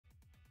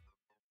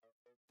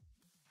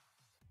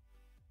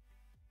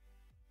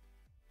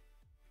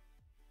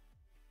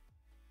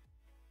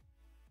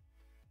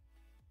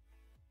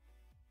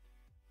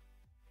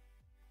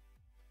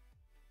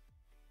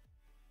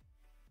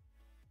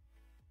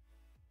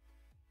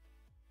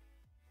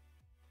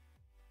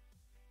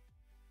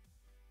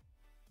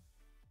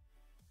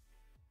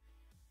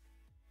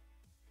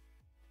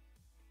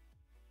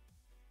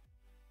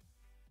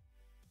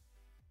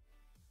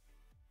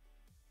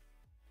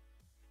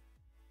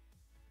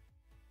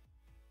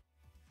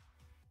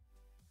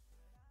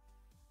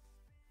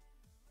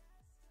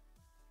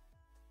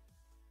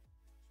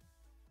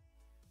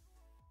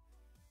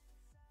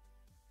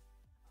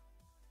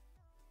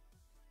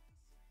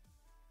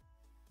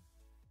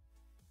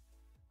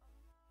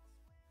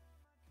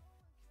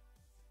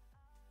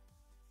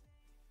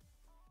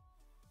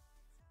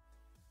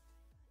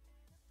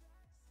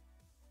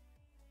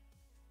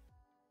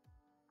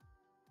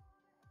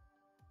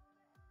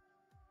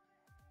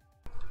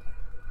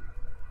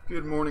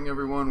Good morning,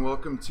 everyone.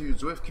 Welcome to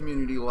Zwift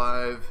Community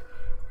Live,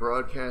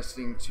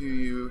 broadcasting to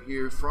you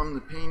here from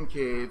the Pain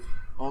Cave,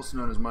 also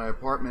known as my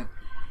apartment.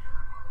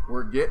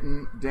 We're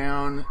getting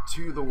down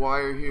to the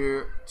wire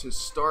here to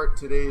start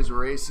today's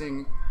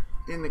racing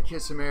in the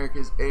Kiss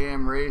America's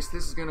AM race.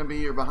 This is going to be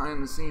your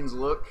behind-the-scenes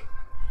look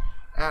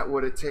at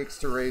what it takes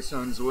to race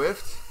on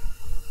Zwift.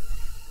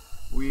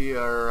 We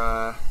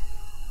are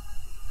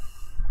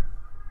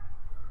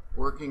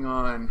working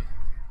on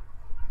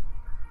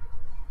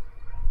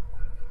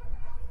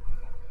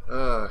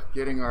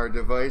getting our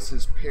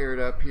devices paired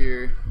up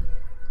here.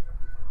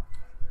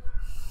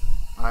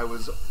 I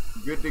was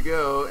good to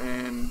go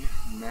and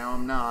now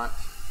I'm not.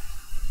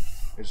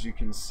 As you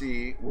can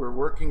see, we're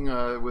working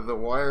with a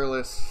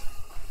wireless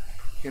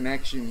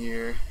connection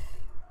here.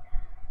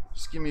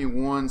 Just give me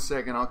 1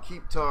 second. I'll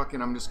keep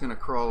talking. I'm just gonna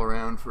crawl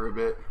around for a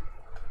bit,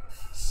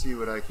 see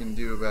what I can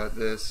do about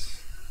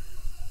this.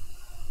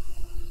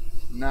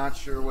 Not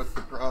sure what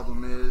the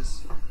problem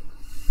is.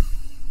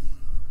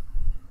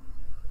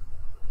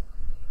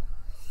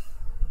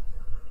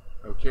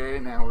 Okay,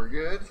 now we're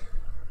good.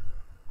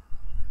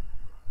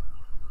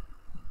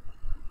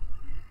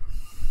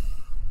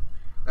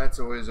 That's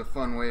always a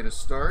fun way to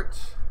start.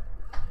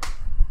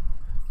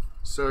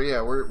 So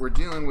yeah, we're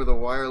dealing with a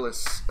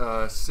wireless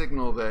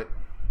signal that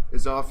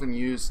is often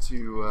used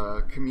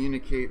to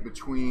communicate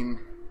between,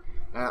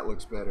 that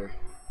looks better,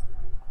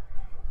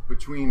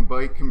 between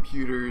bike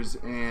computers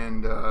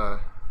and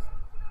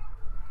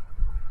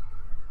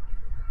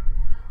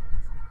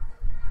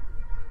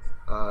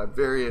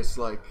various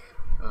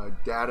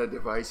data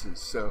devices.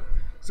 So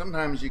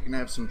sometimes you can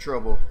have some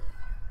trouble.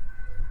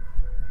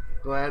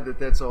 Glad that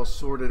that's all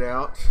sorted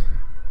out.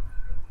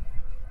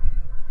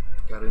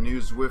 Got a new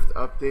Zwift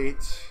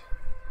update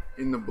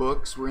in the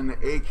books. We're in the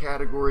A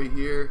category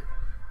here.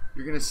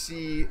 You're gonna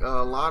see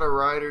a lot of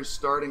riders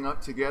starting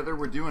up together.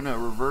 We're doing a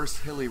reverse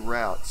hilly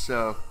route.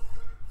 So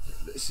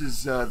this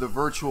is the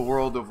virtual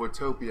world of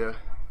Watopia.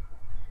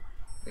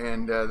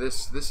 And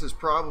this is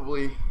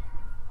probably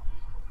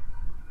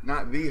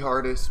not the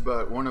hardest,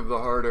 but one of the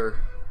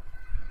harder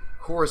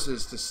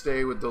courses to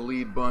stay with the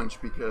lead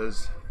bunch,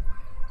 because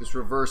this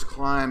reverse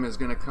climb is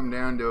going to come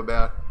down to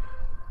about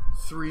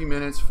 3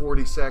 minutes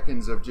 40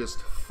 seconds of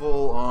just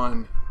full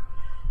on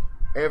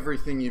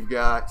everything you've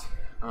got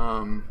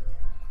to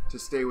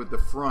stay with the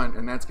front,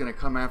 and that's going to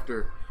come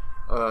after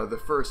the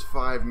first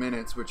 5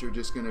 minutes, which are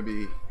just going to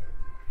be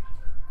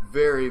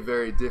very,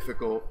 very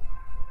difficult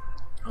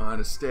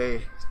to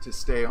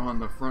stay on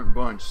the front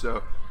bunch.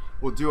 So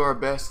we'll do our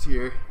best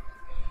here.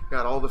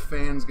 Got all the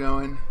fans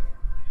going.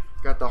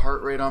 Got the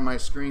heart rate on my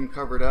screen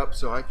covered up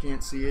so I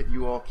can't see it.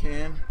 You all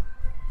can.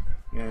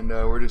 And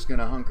we're just going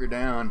to hunker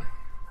down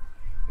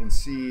and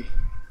see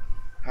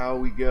how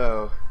we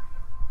go.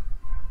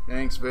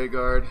 Thanks,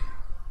 Vegard,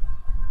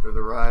 for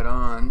the ride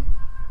on.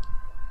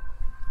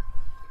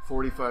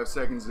 45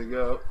 seconds to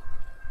go.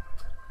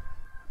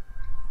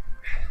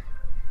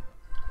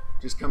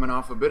 Just coming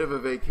off a bit of a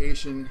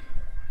vacation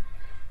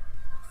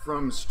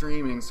from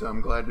streaming, so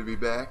I'm glad to be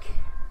back.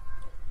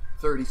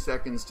 30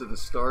 seconds to the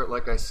start.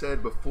 Like I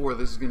said before,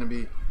 this is going to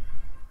be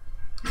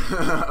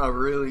a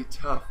really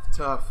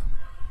tough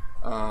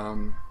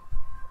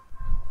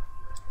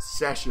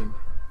session.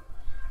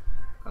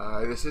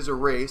 This is a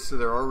race, so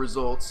there are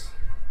results.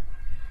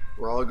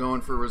 We're all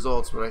going for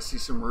results, but I see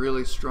some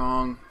really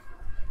strong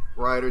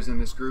riders in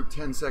this group.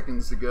 10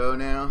 seconds to go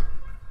now.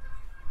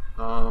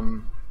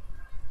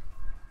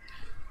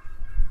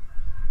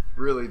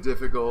 Really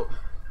difficult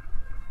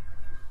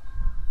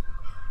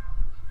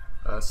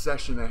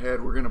session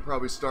ahead. We're going to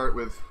probably start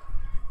with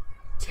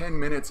 10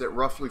 minutes at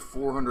roughly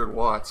 400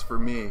 watts for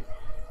me.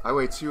 I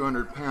weigh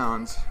 200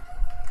 pounds.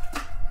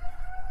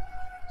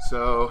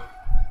 So,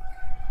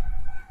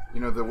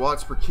 you know, the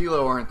watts per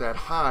kilo aren't that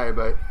high,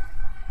 but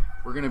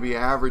we're going to be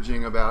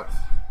averaging about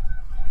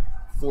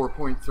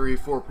 4.3,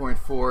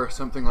 4.4,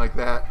 something like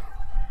that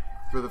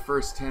for the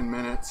first 10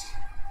 minutes.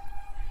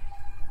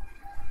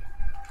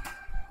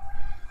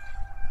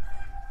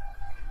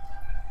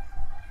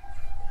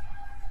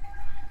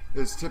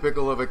 Is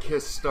typical of a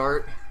KISS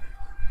start.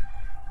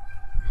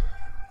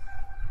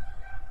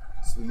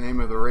 It's the name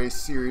of the race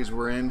series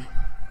we're in.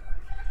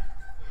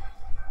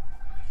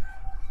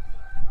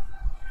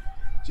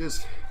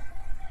 Just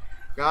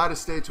gotta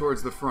stay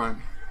towards the front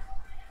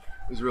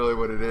is really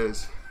what it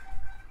is.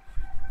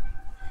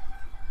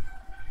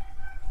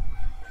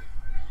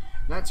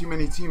 Not too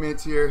many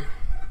teammates here.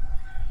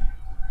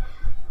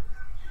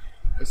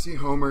 I see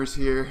Homer's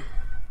here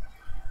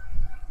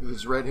with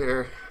his red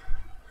hair.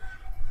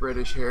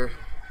 Reddish hair.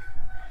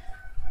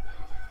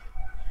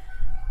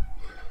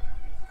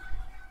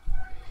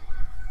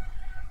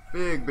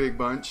 Big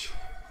bunch.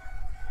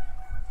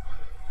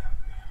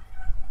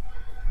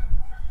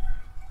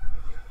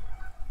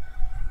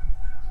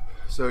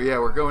 So yeah,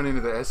 we're going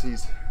into the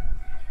Essies,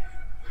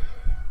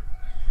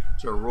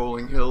 which are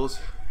rolling hills.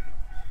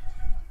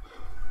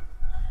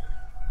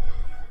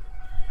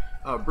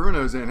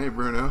 Bruno's in. Hey,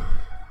 Bruno.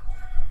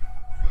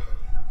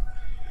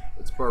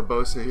 It's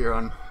Barbosa here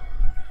on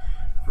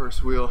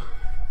first wheel.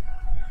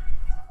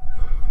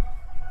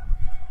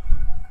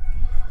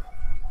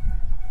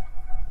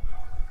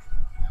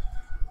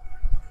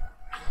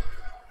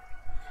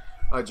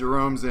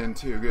 Jerome's in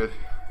too, good.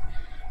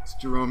 It's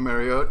Jerome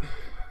Marriott.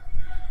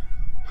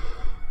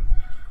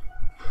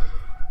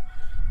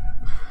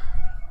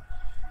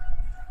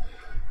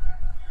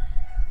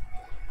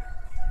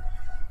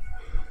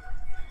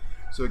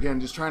 So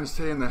again, just trying to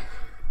stay in the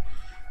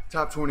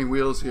top 20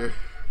 wheels here,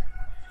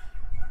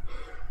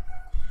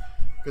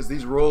 because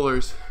these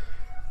rollers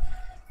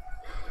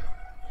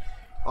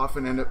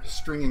often end up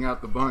stringing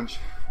out the bunch,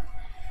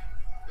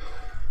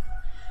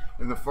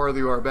 and the farther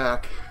you are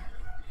back,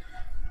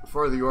 the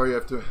farther you are, you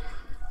have to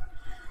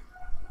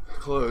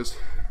close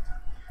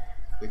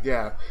the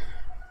gap.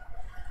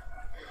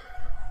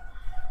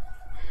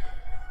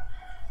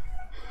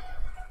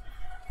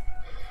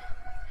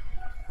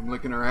 I'm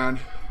looking around.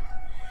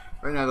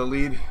 Right now the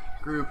lead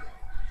group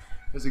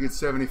has a good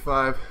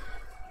 75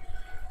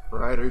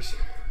 riders,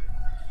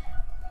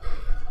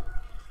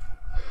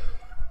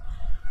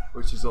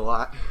 which is a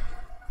lot.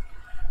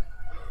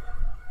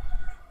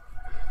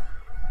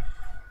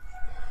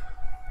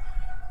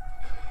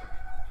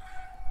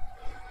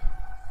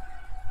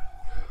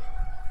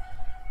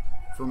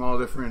 From all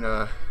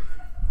different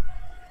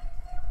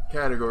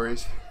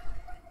categories.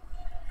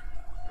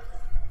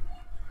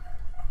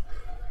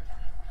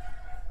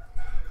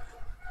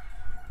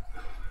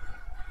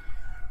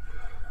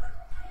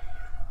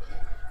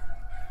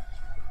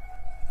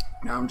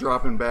 Now I'm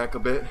dropping back a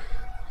bit.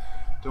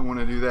 Don't want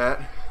to do that.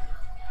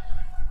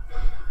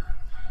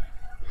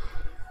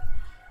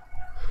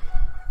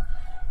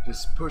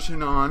 Just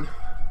pushing on.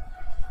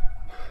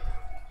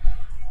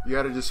 You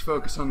got to just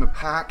focus on the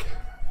pack.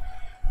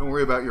 Don't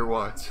worry about your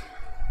watts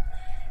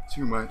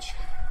too much.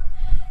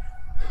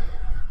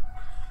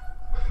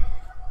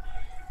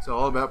 It's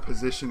all about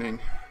positioning.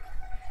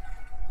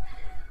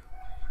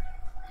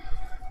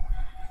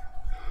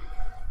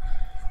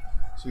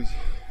 So we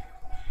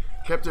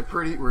kept it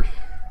pretty, we're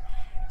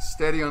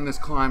steady on this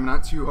climb,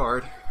 not too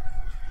hard.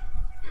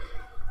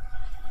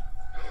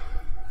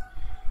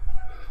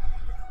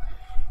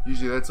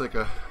 Usually that's like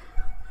a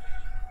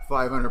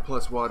 500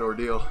 plus watt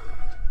ordeal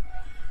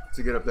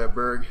to get up that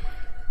berg.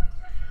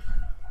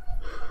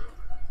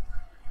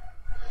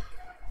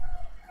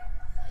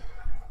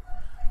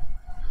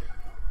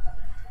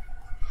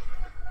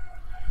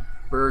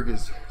 Berg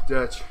is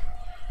Dutch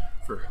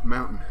for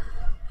mountain.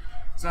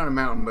 It's not a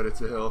mountain, but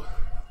it's a hill.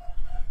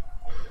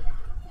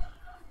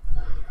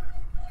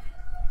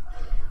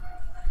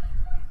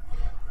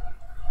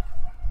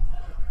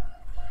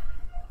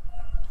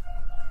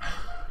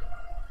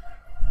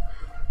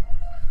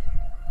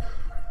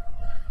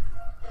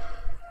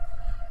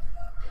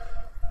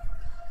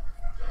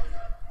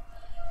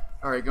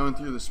 All right, going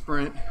through the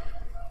sprint.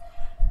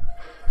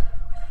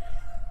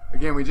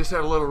 Again, we just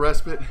had a little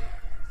respite.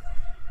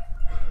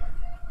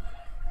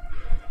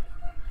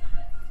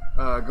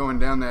 Going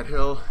down that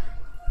hill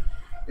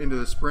into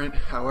the sprint.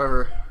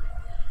 However,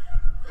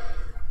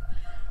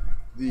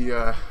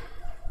 the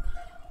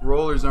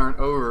rollers aren't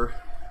over.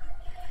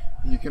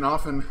 You can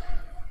often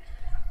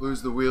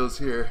lose the wheels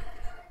here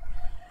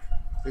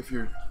if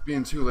you're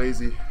being too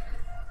lazy,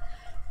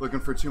 looking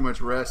for too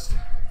much rest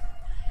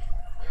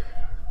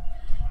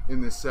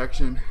in this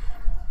section.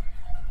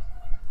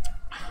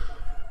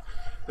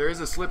 There is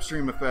a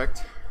slipstream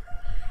effect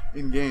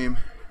in game,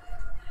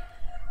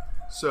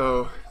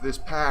 so this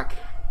pack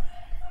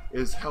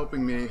is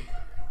helping me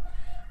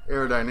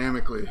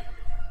aerodynamically.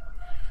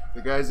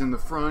 The guys in the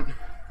front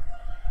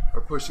are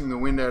pushing the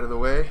wind out of the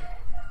way,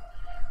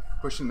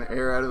 pushing the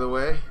air out of the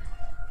way,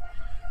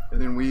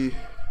 and then we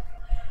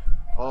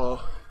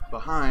all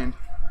behind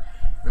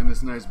are in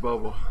this nice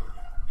bubble.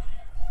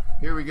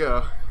 Here we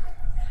go.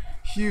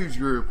 Huge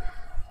group.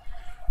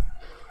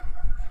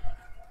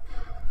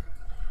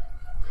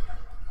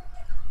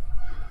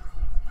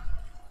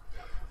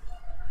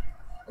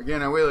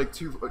 Again, I weigh like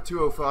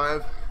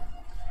 205,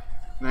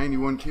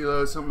 91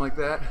 kilos, something like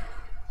that.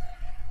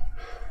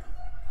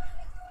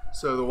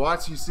 So the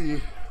watts you see,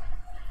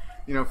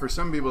 you know, for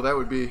some people that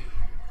would be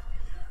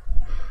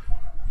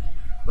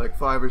like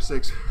 5 or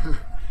 6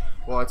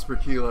 watts per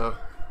kilo.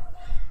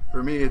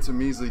 For me, it's a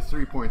measly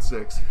 3.6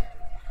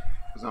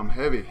 because I'm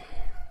heavy.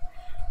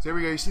 So here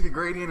we go. You see the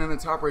gradient in the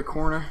top right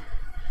corner?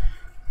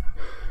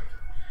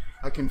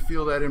 I can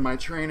feel that in my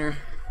trainer,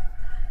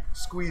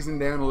 squeezing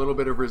down a little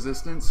bit of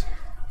resistance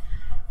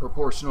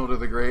proportional to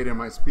the grade and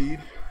my speed.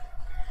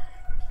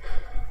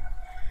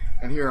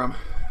 And here I'm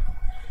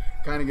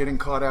kind of getting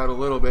caught out a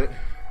little bit.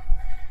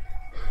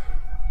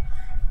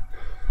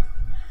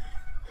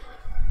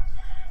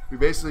 We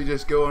basically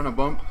just go on a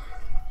bump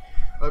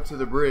up to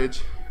the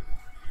bridge.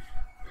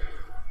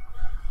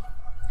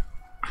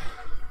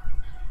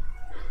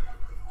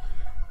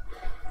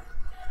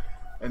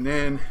 And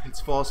then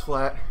it's false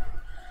flat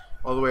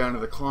all the way onto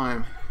the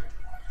climb.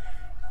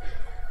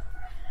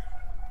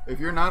 If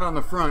you're not on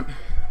the front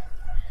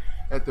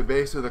at the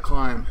base of the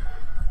climb,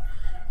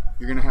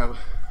 you're gonna have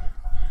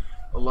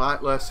a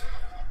lot less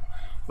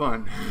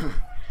fun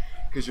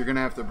because you're gonna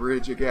have to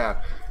bridge a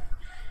gap.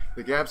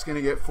 The gap's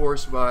gonna get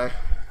forced by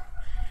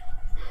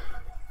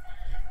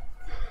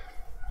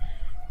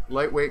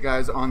lightweight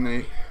guys on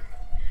the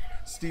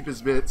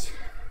steepest bits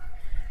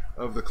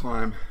of the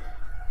climb.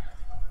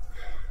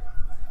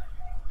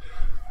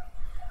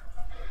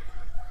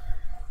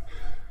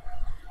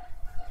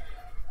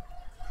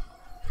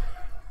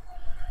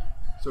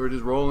 So we're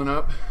just rolling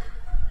up.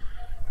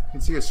 You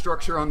can see a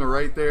structure on the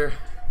right there,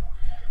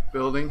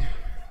 building.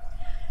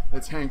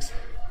 That's Hank's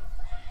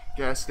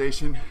gas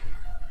station,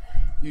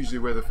 usually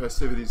where the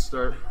festivities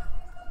start.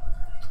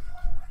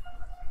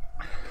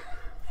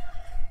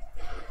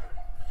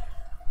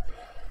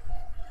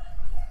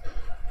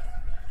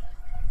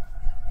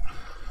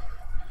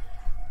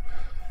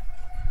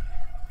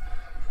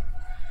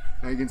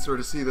 Now you can sort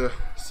of see the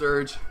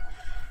surge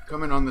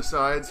coming on the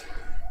sides.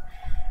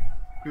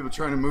 People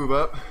trying to move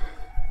up.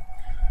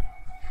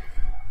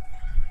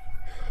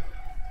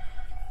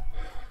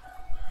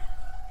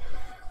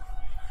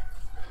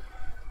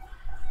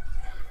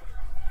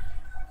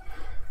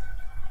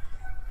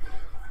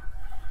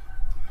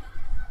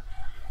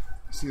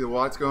 See the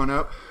watts going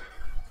up,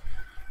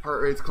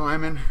 heart rate's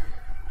climbing.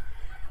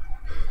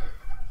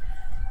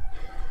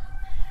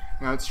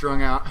 Now it's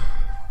strung out.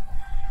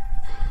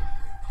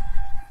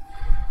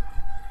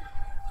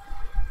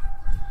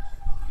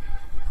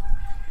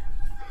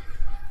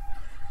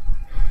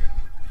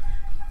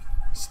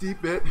 Steep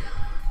bit.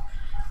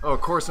 Oh, of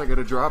course I got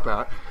a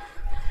dropout.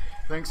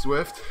 Thanks,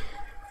 Swift.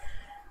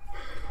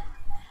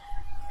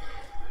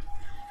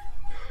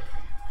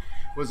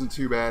 Wasn't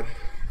too bad.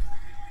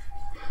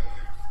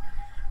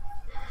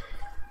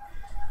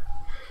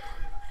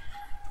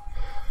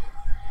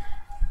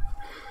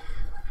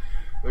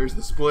 There's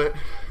the split.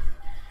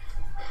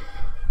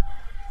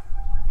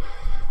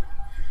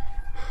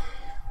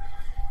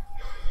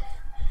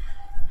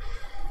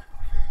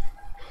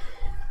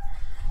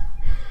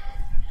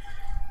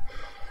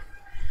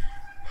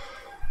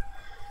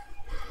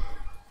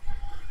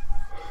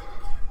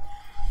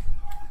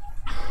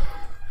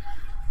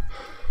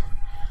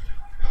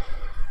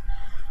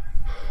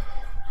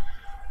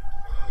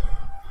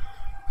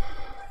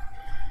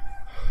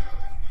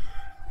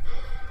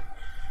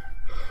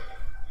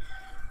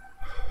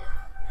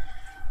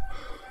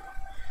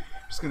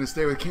 Just gonna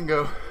stay with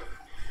Kingo.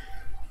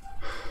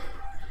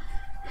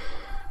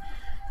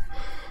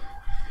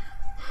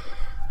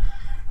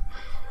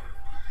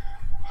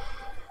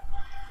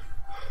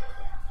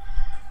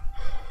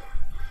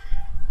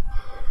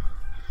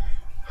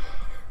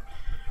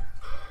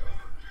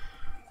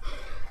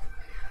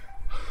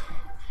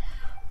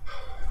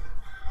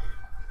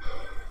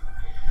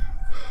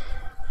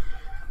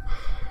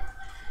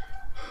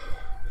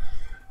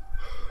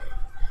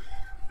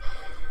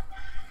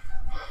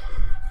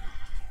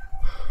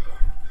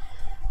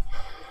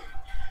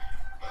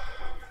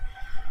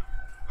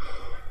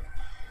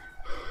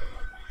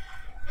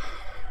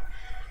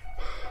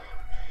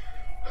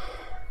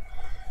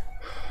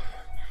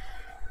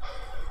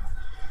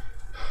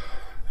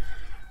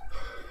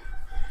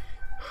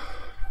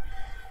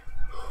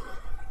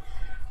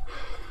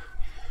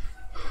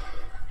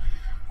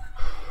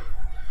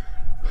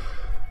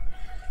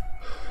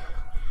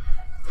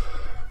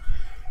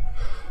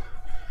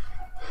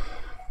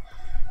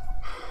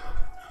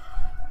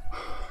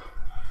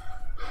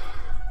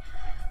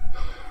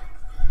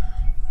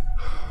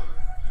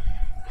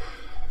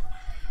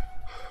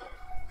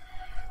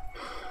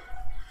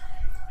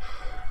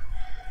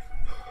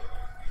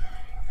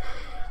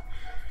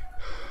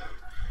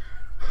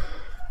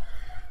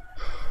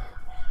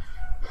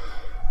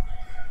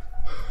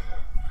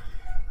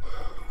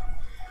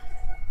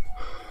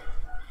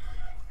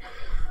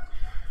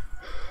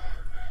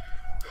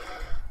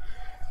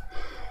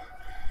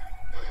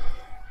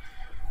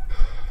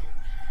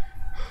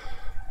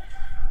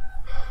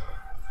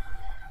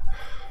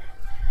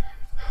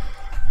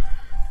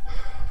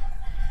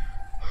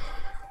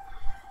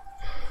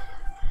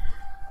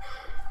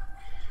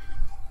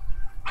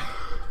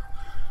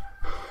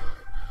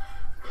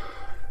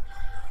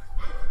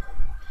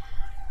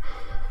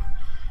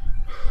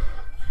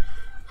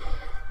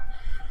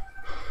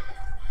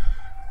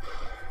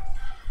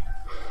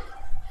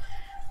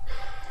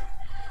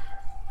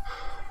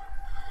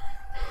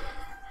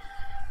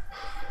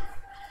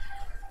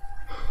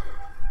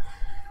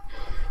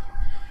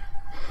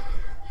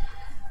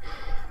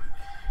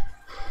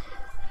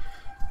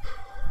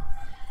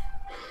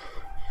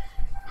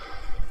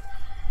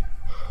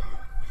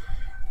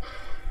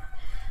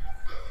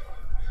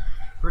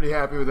 Pretty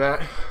happy with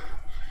that.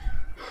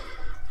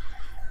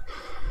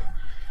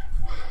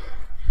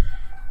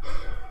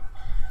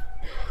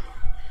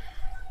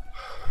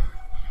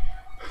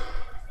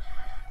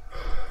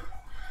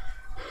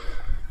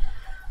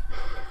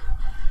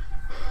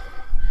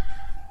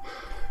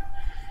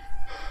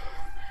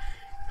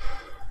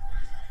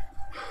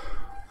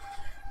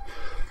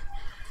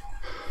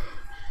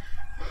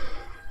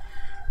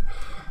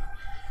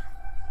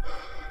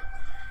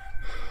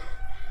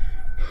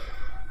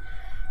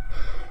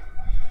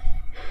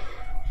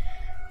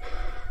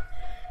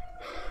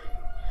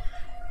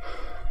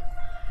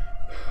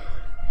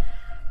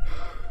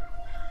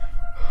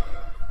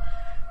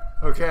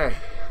 Okay.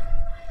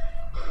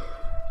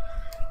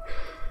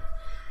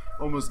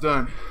 Almost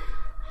done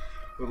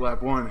with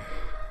lap 1.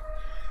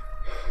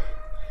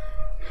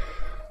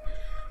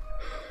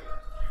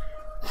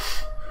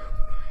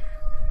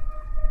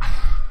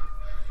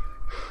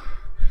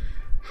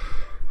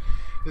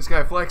 This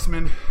guy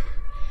Flexman,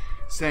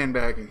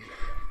 sandbagging.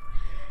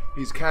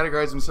 He's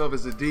categorized himself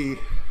as a D.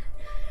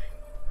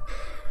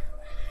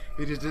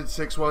 He just did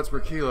 6 watts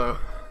per kilo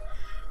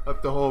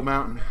up the whole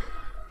mountain.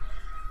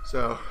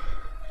 So,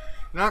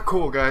 not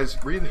cool, guys.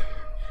 Breathe.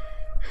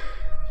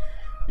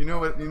 You know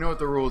what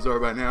the rules are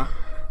by now.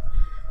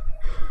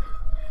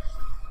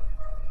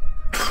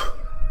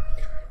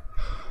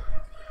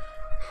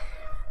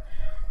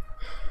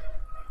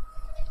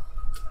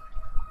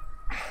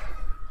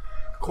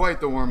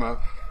 Quite the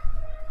warm-up.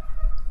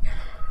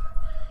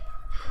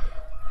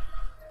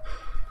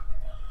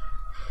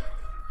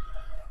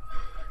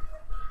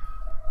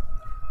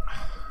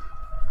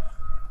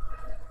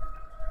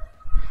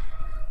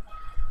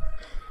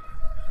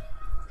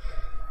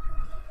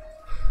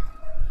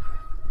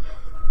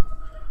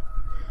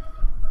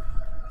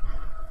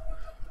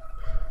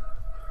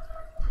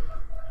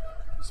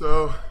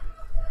 So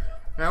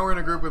now we're in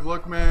a group with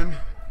Lookman,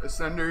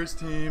 Ascenders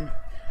team,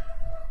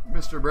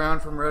 Mr. Brown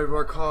from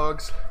Reservoir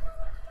Cogs,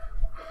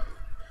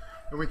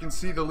 and we can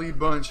see the lead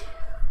bunch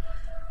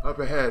up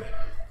ahead.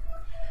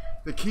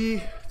 The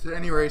key to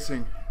any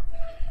racing,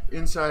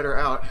 inside or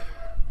out,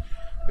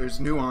 there's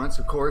nuance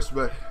of course,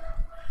 but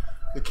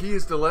the key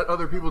is to let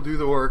other people do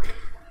the work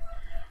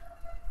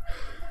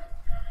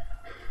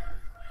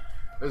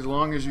as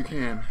long as you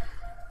can.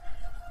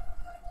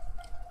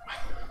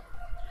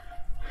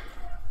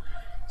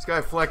 This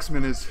guy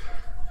Flexman is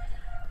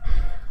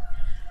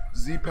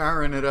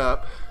Z-powering it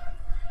up,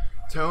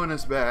 towing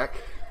us back.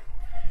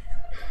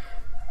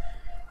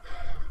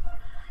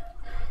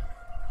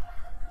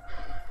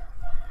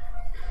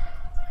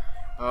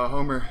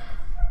 Homer,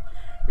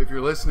 if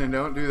you're listening,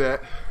 don't do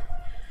that.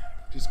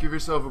 Just give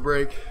yourself a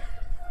break.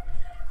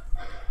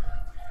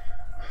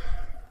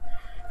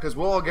 Because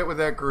we'll all get with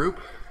that group,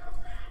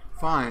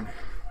 fine.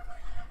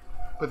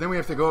 But then we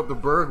have to go up the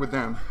berg with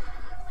them.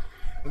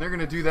 And they're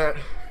gonna do that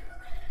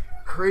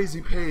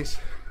crazy pace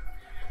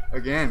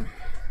again,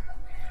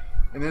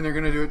 and then they're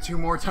gonna do it 2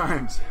 more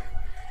times.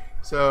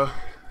 So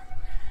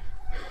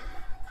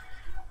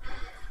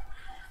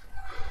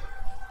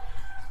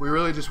we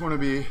really just want to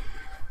be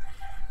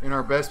in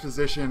our best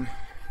position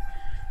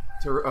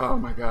to, oh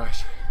my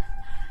gosh,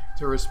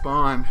 to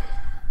respond,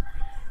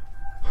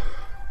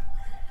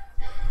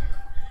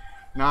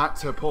 not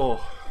to pull.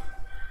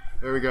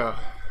 There we go.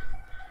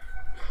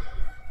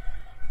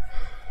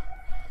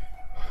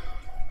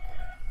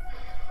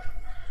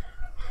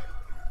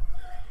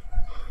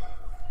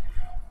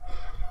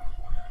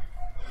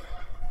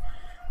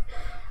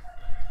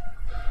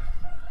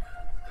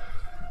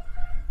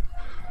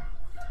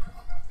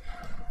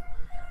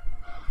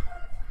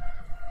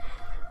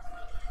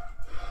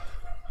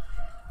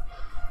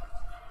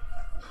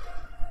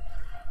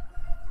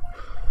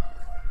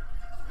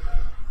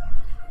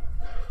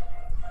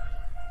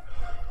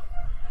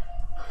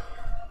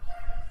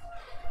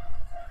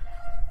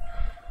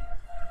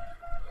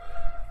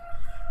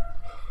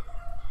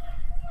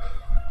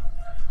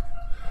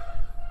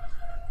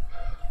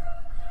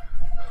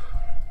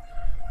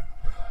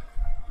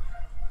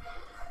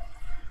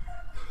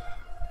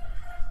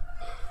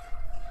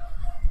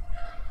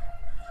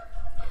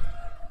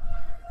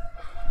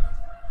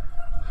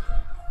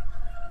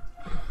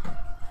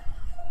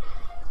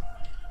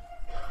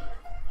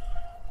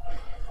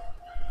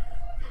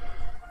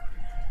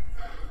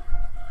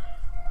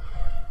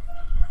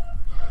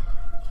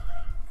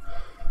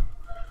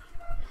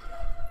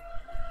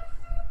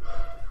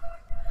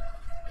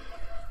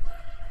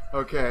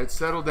 Okay, it's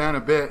settled down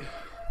a bit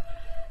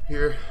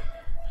here.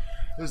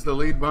 This is the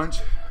lead bunch.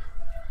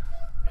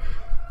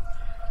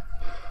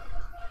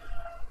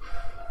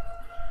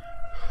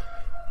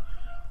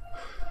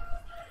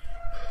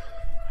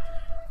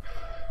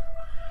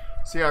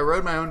 See, I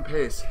rode my own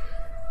pace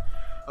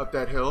up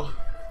that hill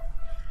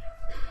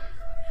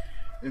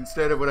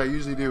instead of what I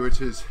usually do, which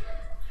is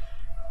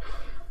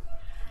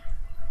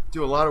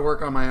do a lot of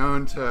work on my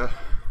own to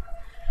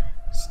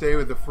stay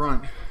with the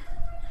front.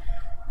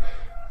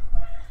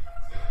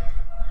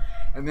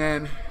 And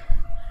then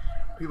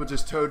people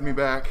just towed me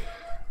back.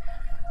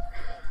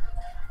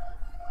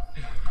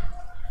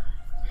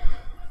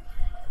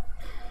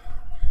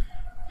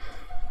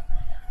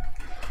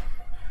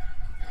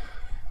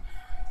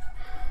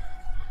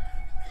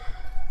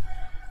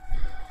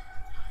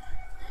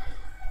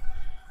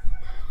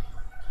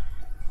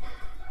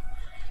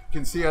 You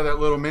can see how that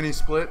little mini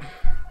split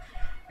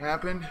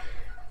happened.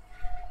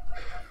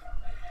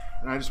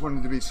 And I just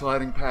wanted to be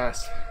sliding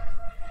past.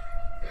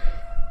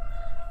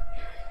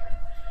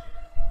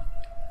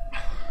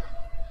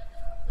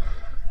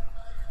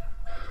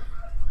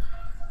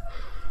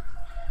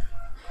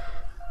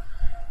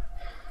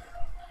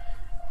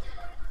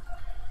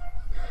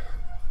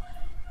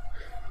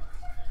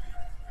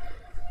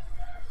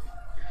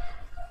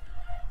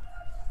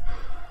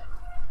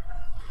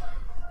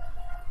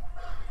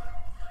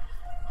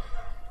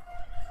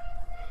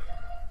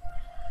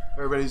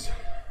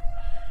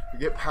 you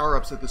get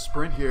power-ups at the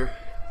sprint here.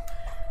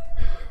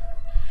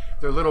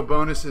 They're little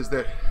bonuses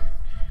that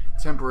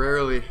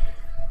temporarily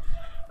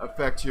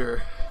affect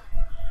your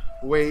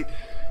weight,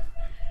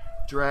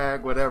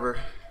 drag, whatever.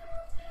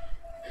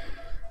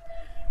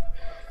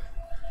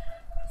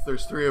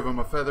 There's 3 of them: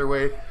 a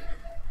featherweight,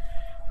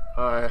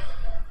 a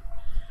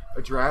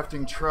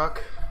drafting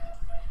truck,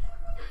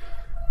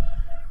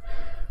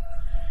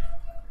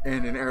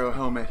 and an aero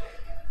helmet.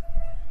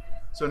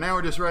 So now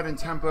we're just riding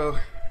tempo.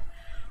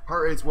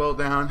 Heart rate's well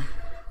down.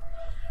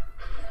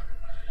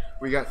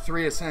 We got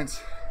 3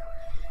 ascents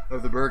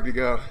of the berg to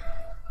go.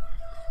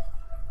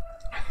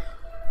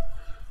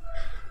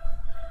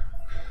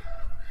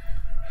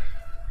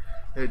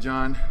 Hey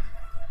John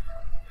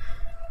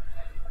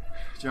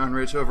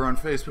Rich over on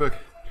Facebook,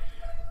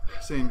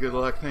 saying good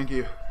luck, thank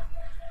you.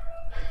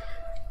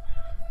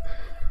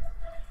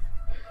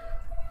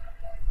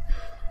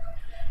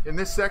 In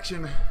this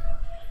section,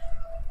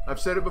 I've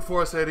said it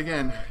before, I'll say it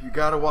again, you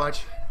gotta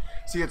watch.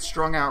 See, it's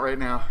strung out right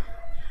now,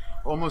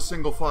 almost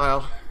single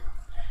file.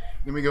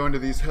 Then we go into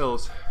these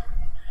hills.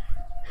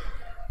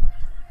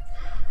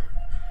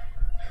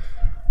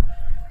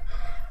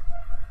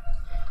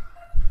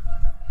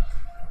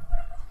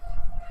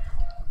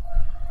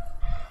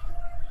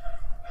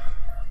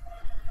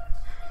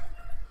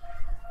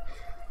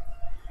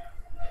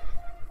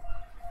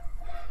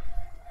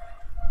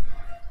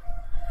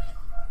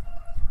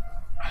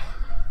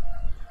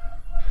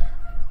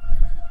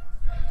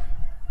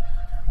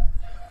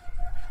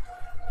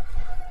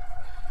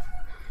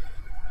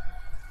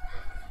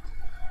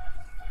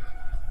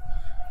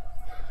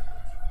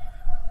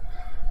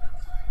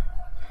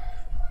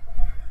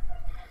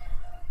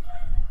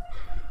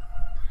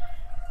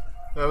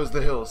 That was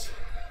the hills.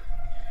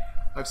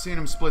 I've seen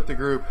them split the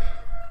group.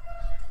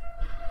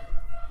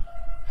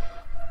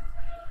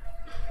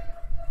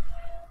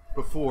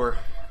 Before,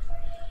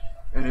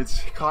 and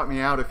it's caught me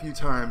out a few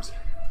times,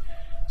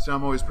 so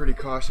I'm always pretty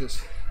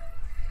cautious.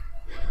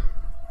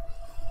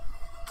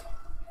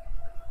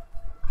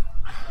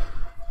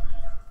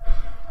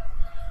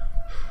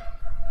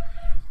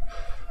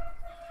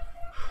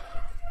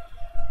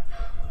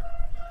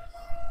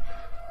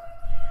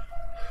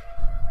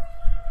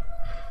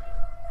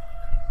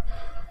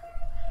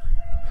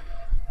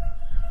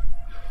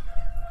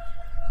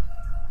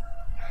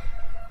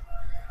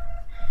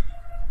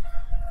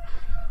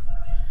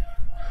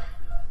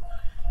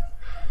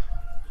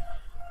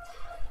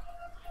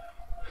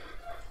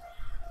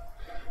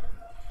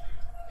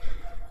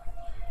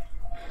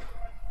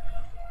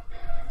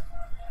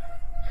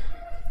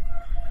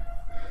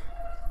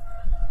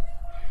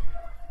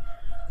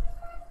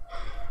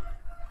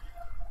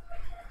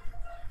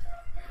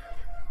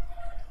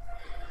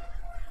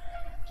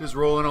 Just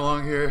rolling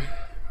along here,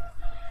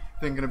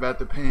 thinking about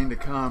the pain to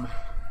come.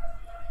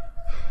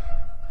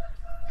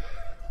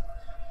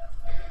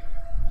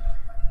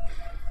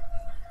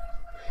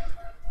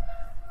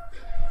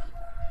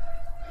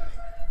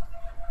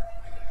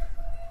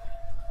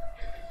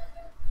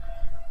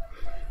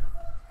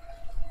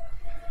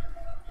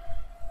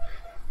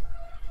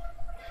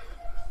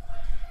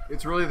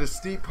 It's really the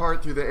steep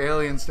part through the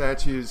alien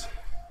statues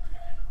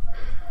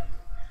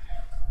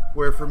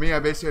where for me I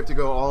basically have to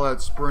go all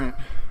out sprint.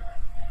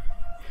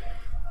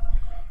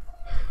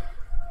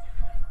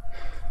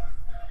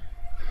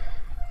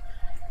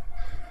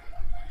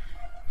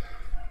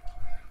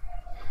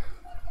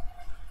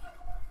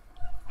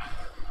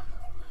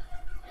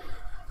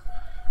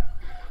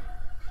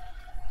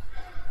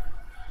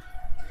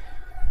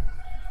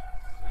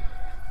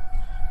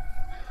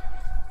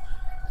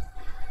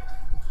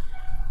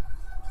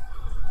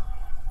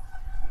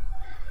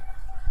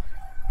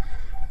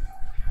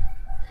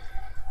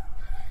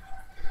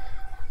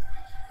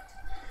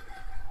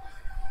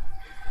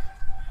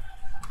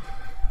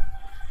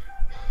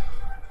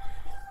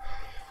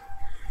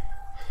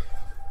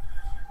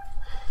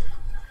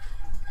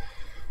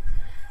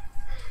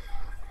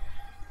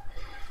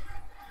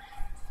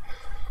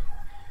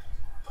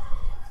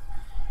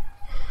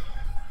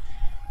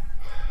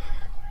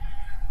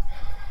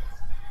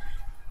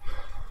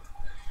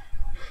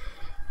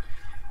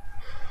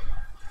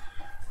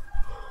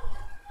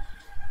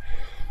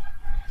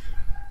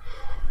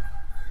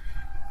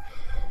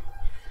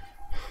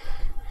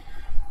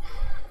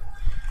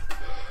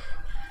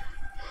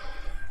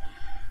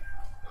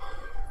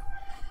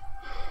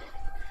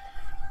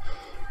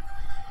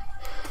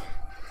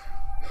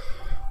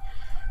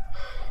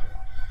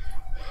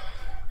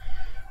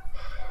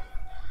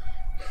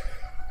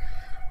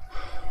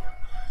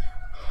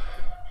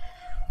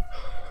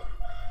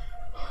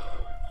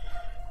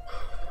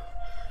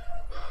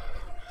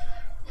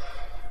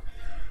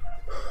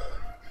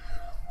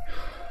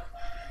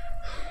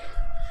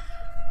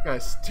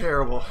 That's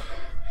terrible.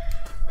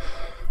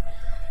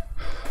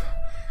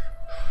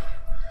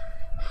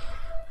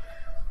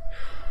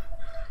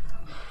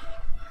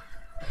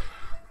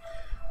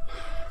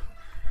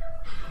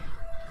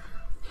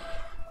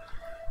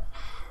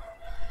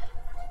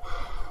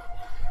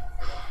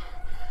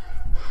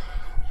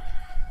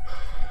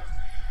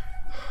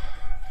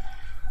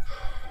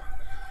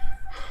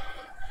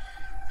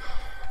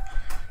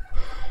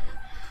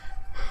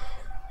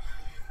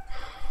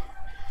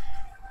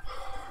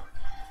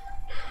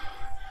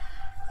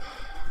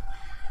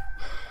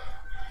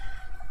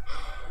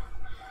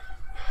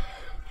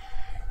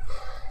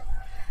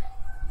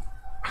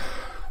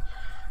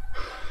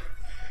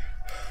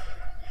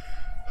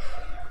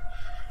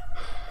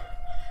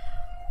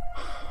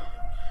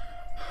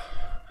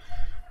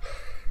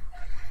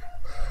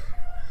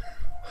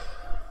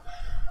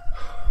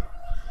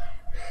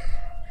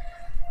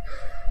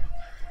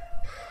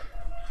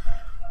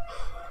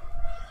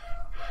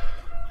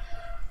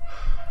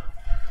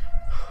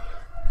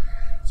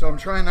 So I'm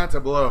trying not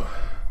to blow.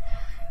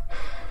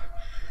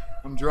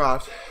 I'm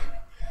dropped.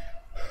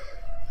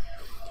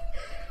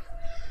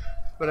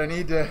 But I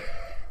need to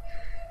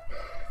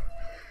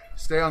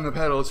stay on the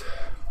pedals.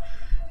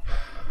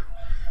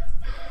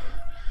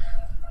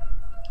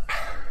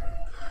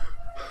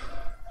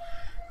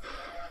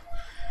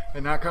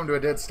 And not come to a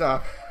dead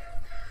stop.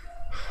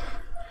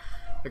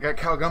 I got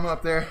Calgum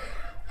up there.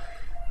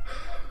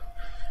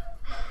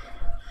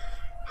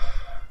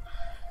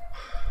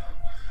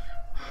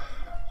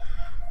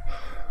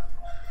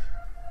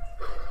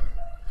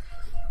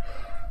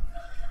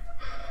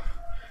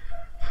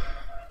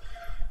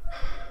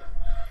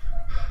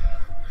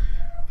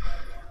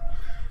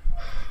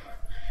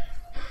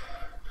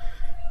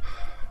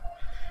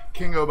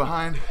 Kingo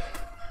behind.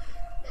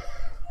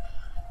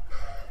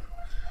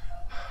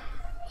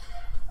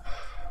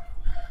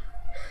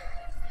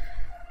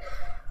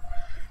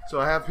 So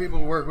I have people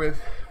to work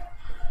with.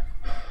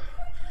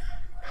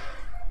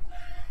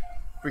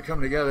 We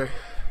come together.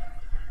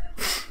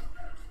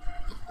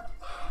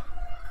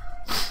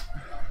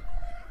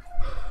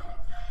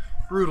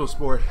 Brutal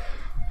sport.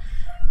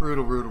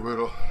 Brutal, brutal,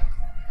 brutal.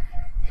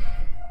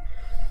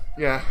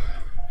 Yeah.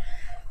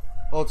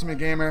 Ultimate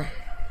gamer.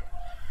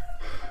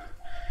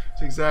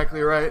 It's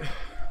exactly right.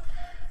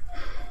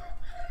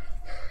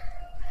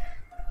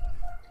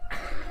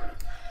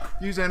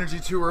 Use energy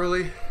too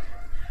early.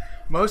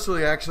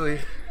 Mostly, actually,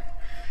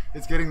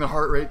 it's getting the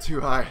heart rate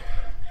too high.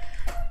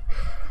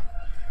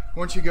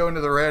 Once you go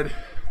into the red,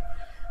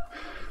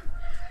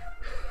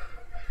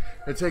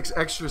 it takes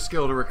extra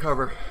skill to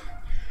recover,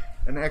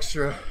 an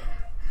extra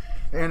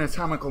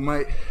anatomical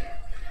might.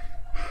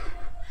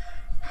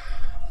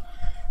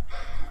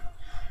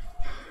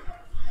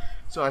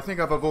 So I think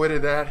I've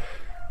avoided that.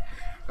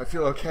 I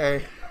feel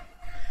okay.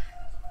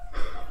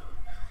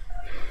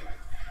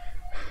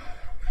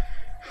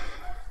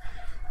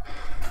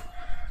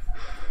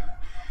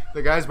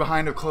 The guys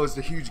behind have closed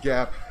a huge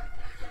gap.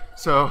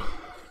 So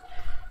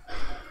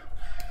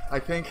I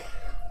think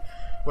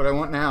what I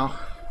want now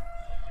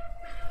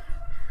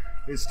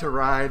is to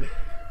ride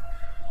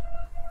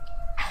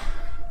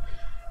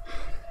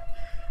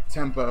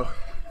tempo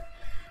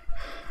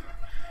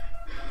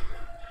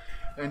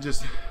and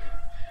just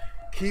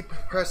keep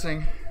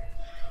pressing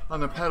on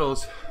the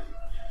pedals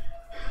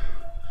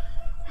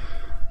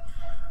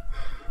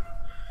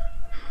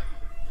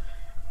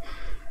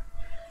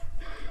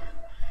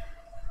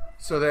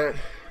so that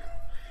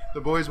the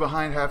boys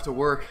behind have to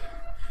work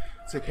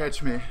to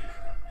catch me,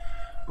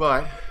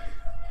 but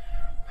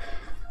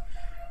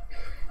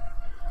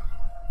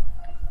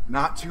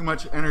not too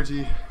much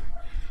energy.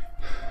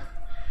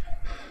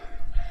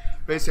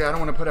 Basically, I don't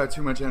want to put out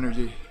too much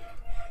energy.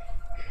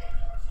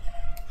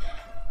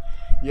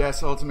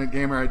 Yes, Ultimate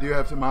Gamer, I do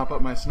have to mop up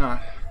my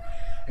snot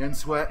and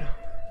sweat.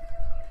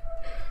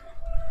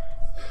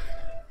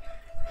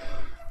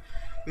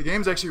 The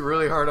game's actually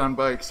really hard on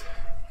bikes.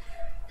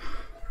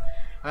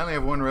 I only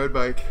have one road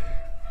bike,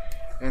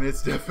 and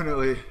it's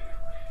definitely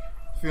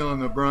feeling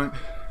the brunt.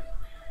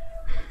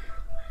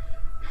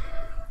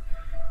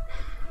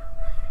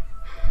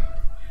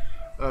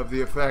 Of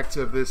the effects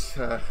of this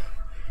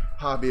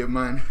hobby of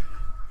mine.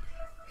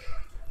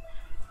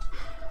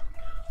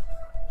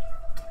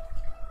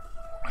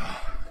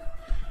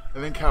 I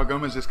think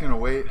Calgoma's just gonna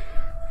wait,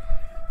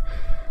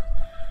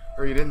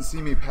 or he didn't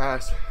see me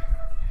pass.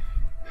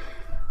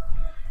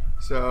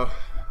 So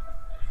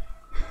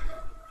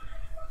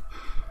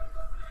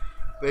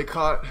they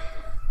caught,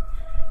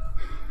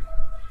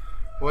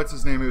 what's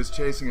his name, who was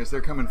chasing us.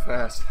 They're coming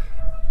fast.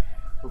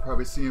 We'll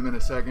probably see him in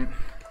a second.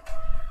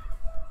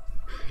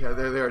 Yeah,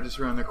 there they are,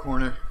 just around the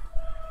corner.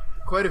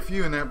 Quite a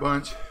few in that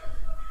bunch.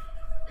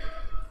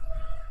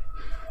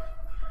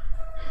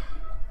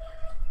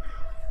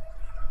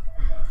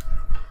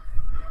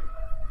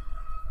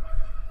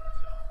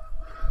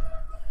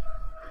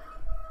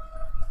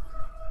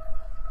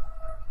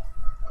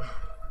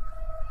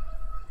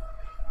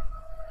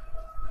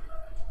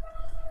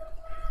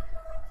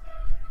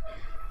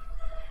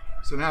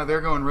 So now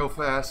they're going real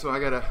fast, so I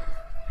gotta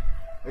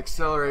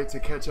accelerate to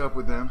catch up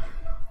with them.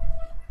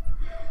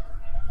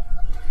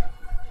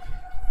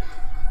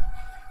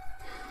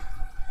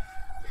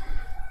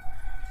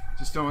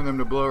 Just don't want them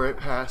to blow right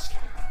past.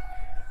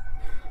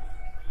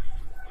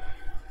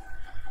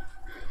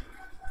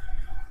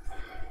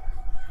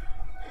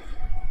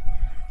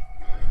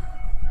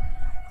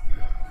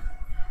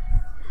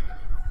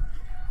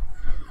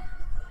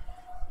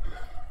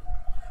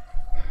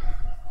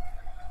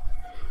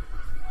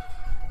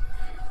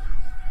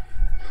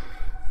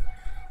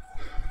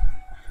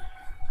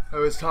 I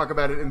always talk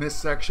about it in this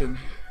section.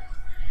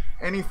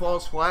 Any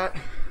falls flat,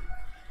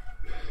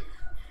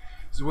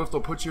 Zwift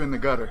will put you in the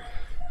gutter.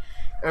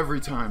 Every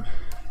time.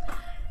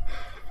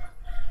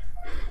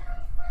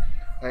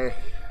 Hey,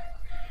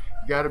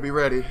 you gotta be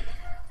ready,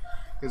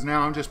 because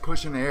now I'm just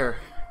pushing the air.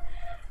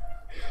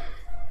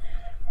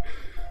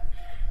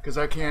 Because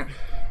I can't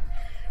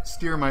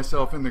steer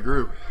myself in the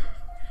group.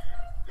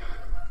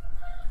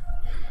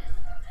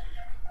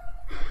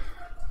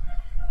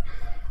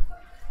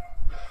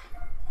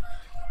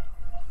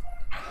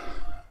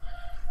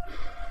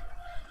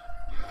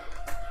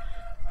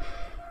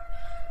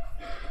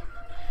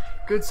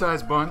 Good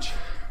sized bunch.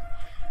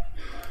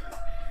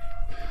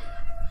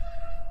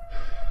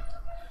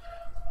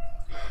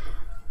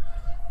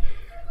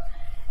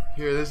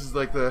 Here, this is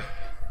like the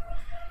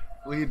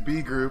lead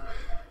B group,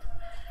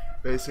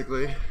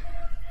 basically.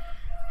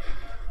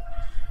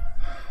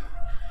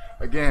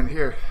 Again,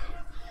 here,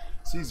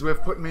 see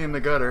Zwift putting me in the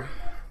gutter.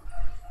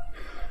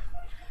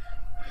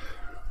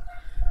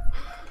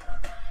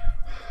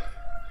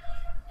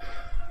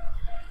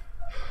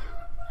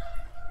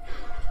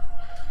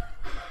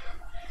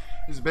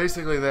 This is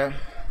basically that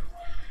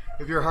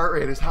if your heart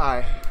rate is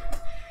high,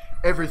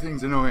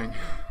 everything's annoying.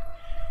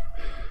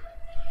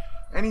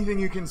 Anything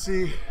you can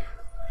see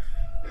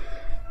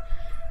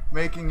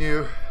making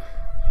you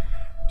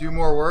do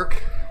more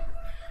work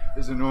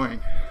is annoying.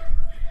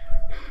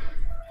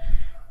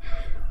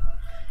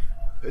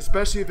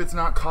 Especially if it's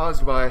not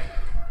caused by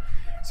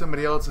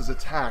somebody else's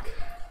attack.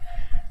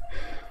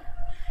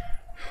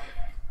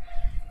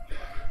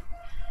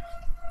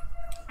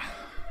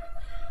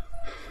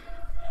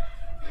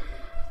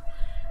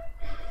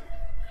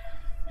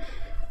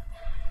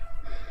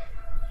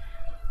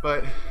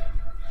 But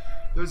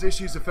those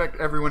issues affect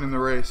everyone in the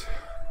race,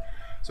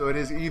 so it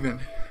is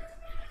even.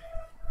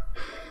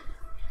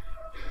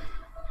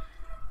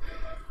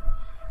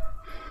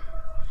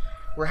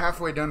 We're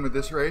halfway done with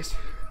this race.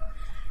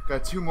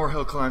 Got 2 more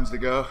hill climbs to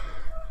go.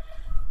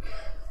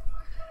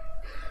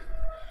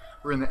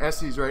 We're in the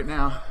Essies right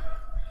now.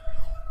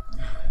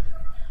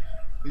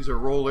 These are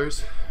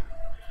rollers,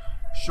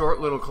 short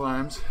little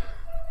climbs.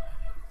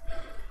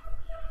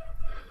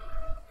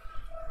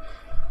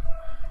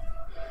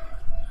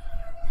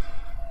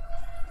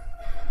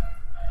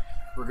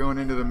 We're going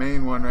into the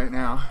main one right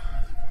now.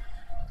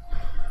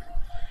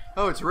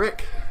 Oh, it's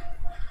Rick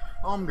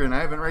Holmgren.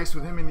 I haven't raced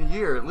with him in a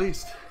year at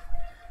least.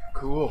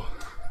 Cool.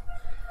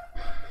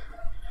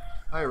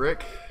 Hi,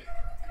 Rick.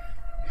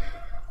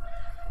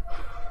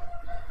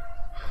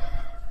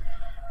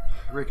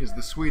 Rick is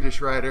the Swedish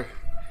rider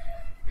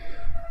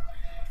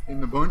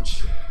in the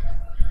bunch.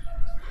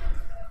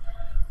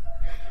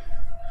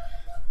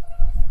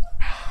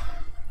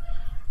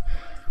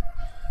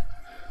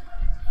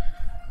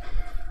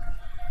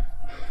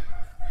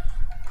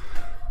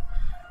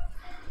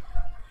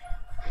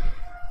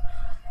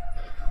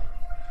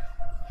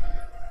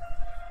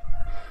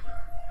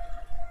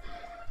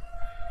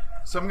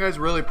 Some guys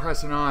really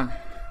pressing on.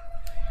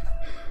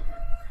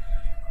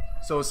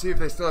 So we'll see if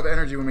they still have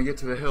energy when we get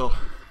to the hill.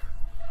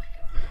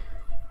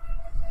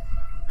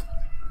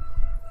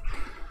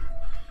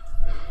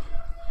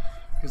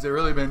 Because they've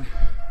really been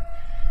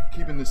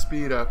keeping the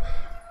speed up.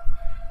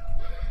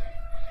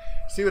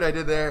 See what I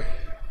did there?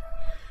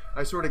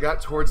 I sort of got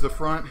towards the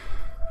front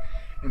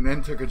and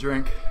then took a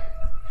drink.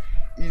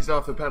 Eased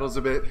off the pedals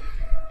a bit.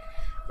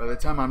 By the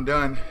time I'm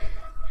done,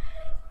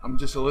 I'm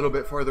just a little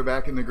bit farther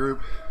back in the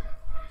group.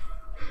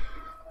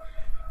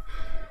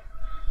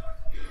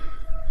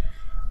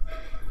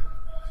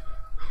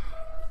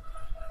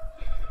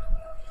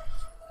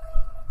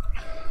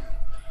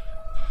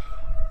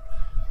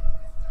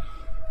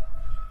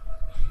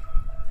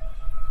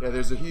 Yeah,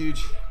 there's a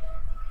huge,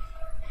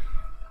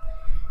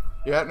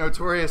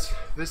 notorious.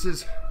 This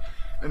is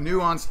a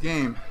nuanced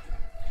game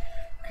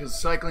because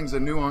cycling's a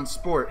nuanced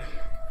sport.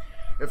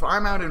 If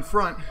I'm out in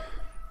front,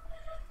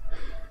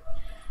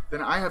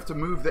 then I have to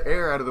move the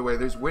air out of the way.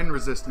 There's wind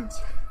resistance.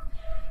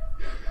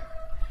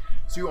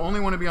 So you only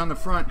want to be on the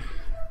front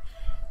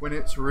when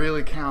it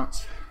really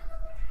counts.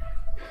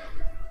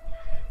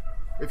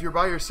 If you're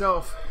by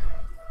yourself,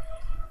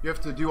 you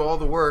have to do all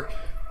the work,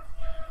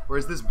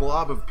 whereas this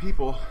blob of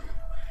people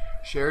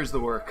shares the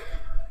work.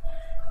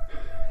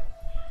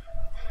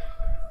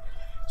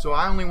 So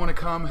I only want to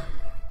come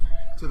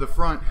to the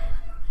front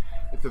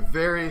at the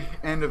very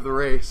end of the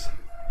race.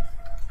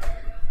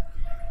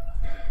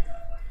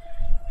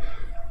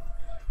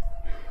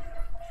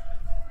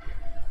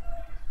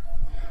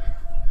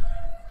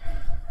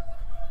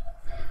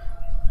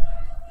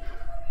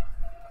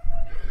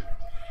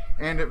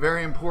 And at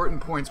very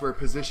important points where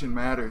position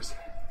matters.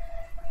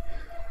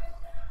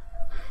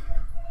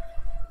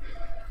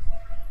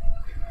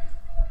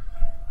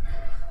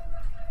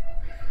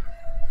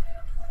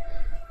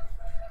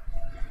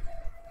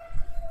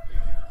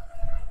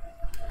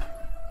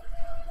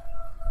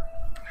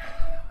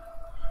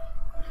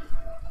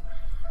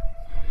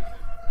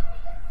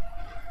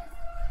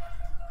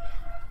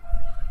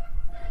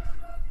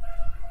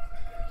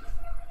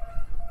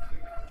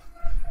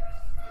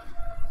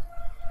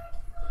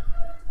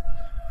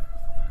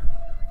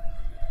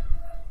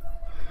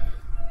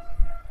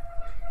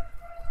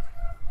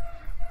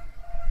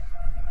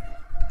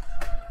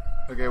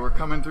 Okay, we're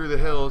coming through the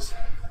hills.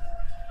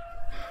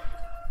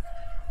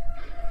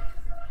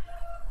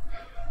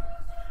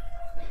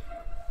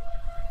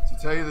 To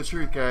tell you the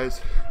truth, guys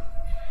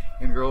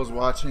and girls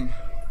watching,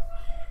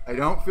 I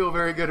don't feel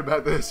very good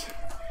about this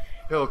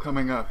hill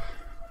coming up.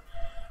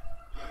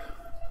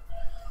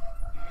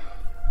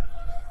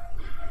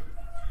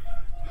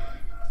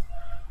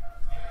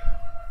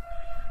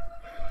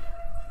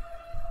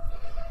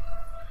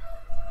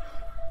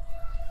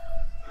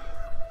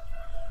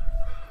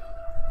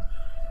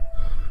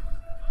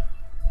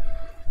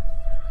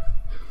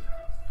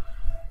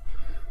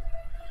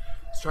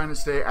 It's trying to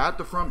stay at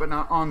the front but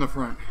not on the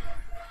front,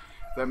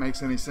 if that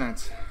makes any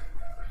sense.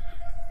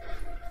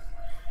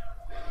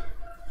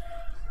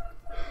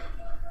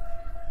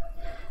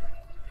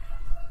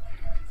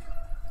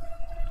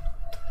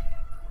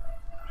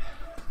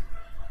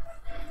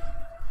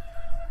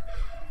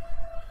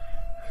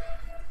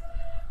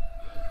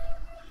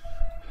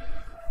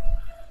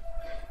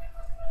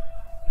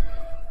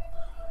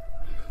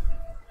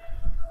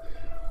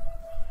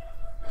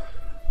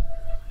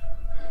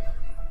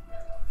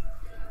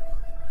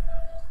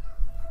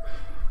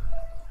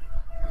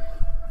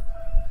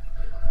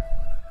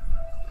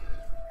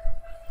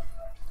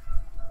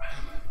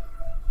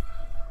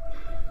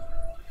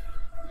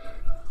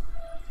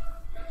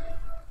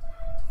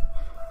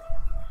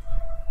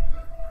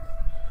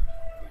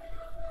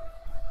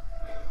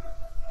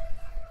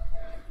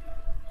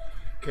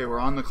 Okay,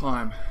 we're on the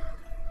climb.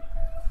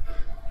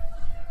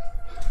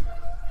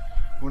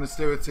 I want to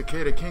stay with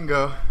Takeda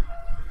Kingo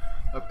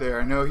up there.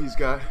 I know he's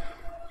got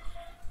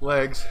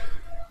legs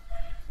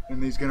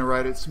and he's gonna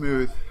ride it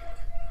smooth.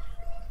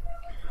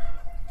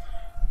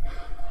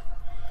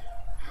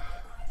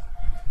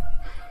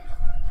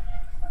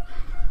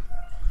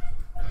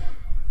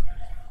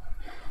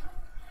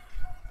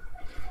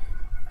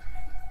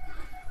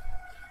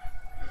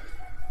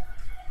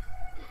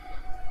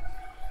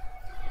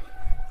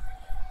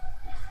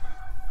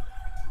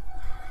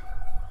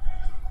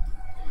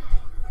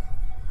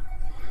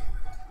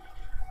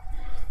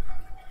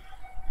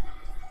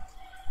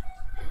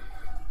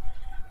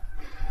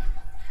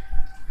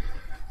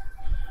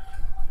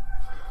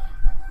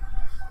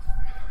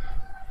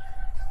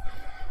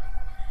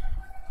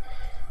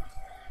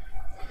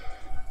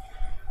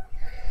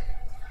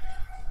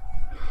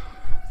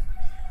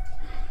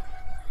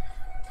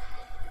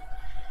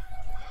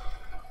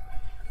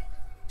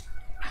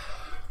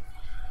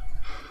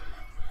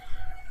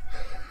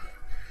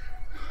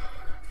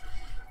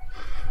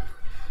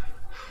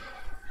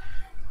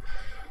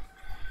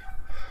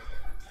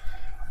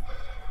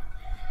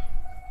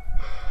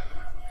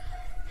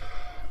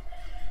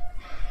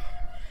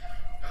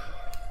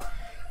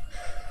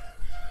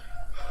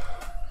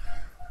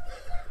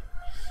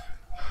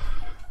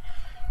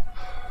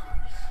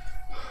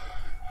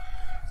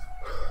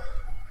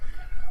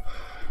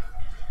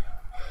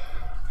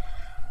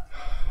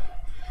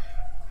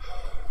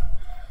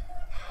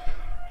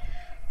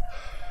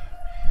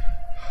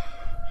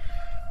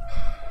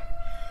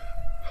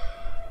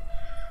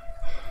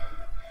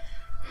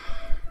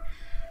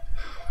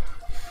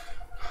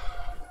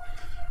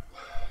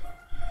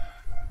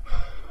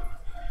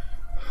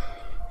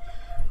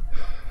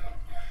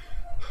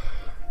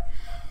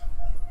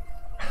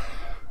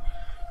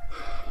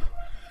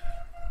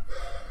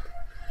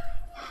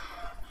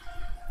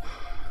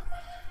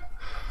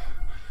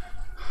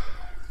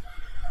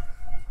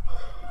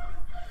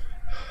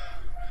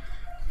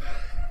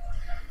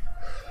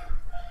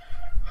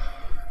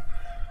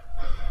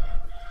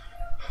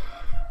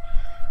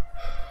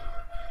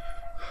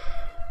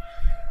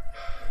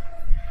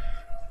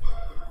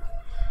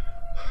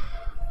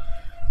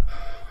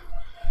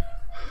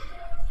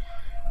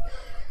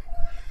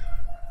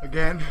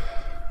 Again,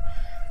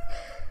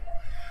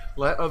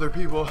 let other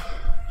people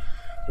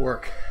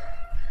work.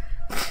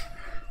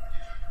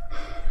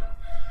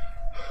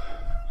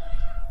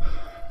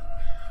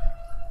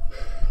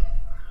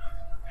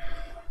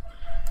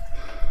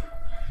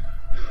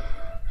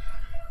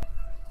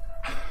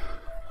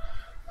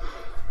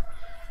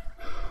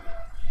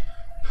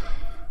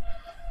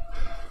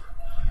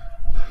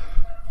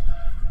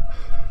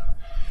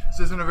 This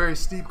isn't a very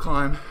steep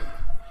climb,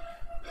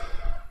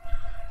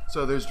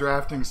 so there's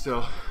drafting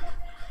still.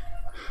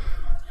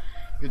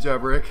 Good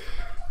job, Rick.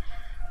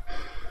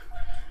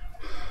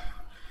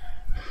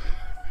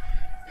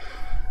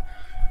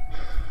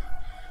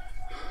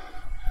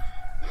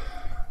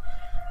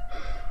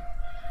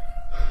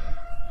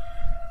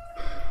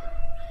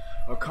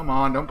 Oh, come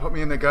on, don't put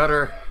me in the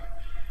gutter.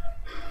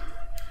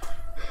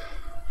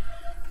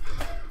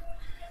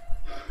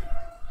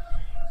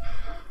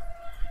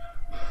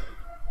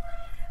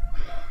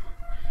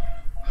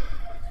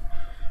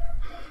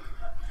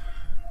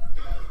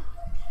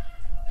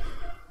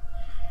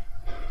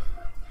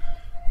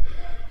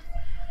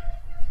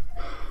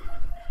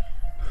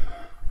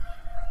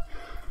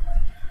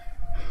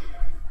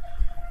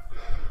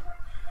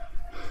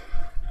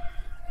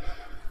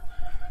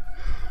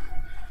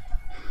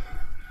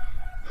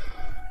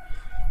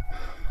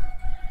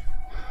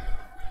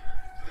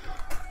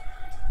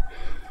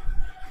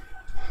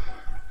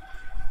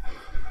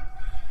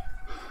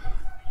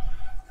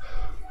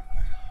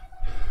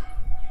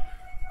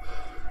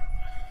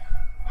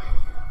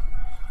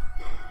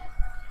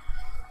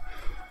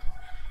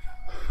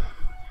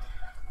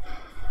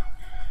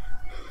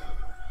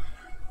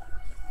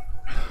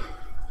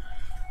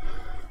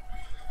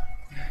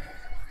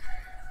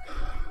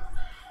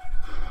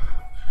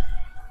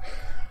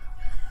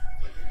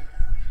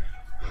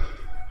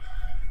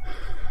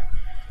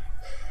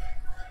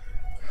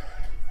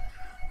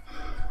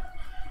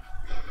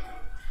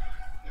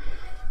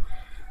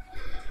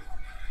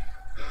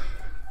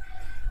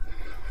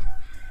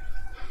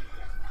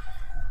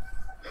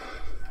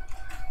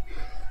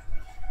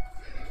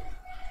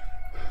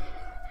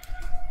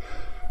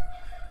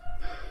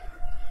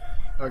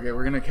 Okay,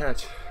 we're gonna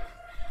catch.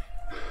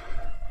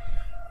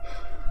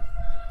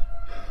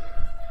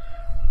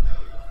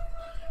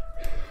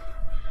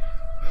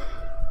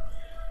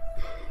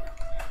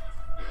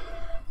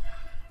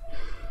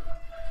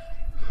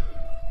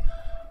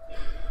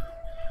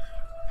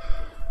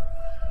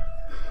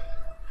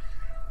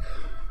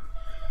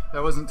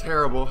 That wasn't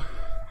terrible,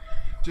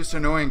 just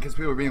annoying because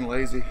people were being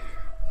lazy.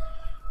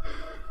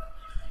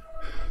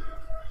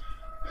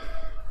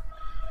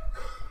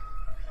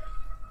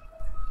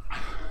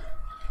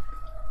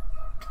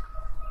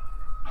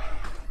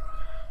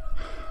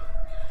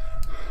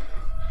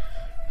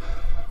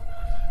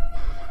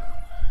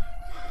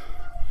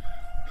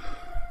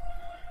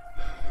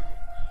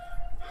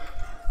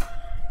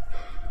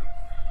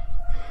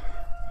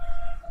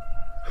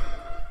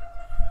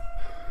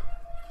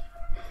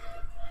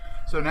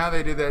 So now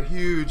they did that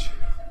huge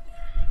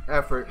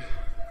effort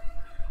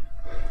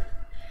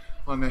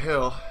on the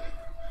hill.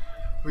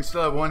 We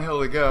still have one hill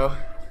to go,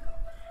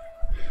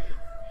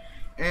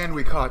 and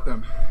we caught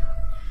them,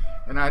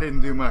 and I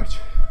didn't do much.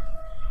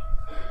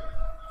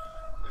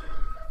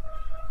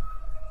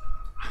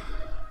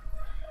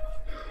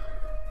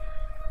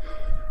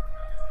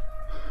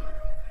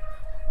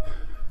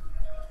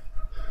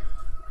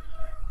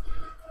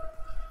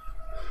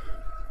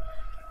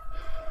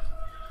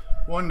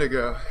 One to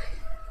go.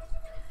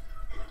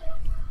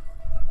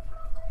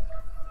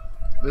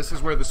 This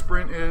is where the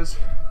sprint is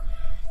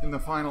in the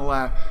final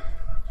lap.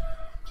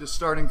 Just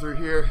starting through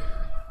here.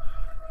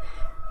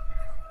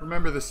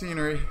 Remember the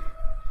scenery.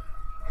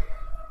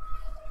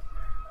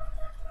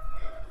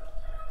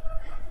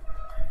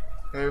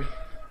 Hey,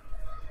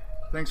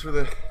 thanks for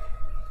the...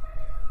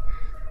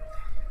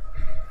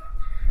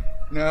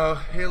 No,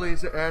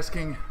 Haley's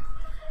asking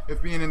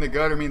if being in the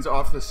gutter means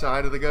off the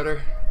side of the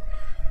gutter.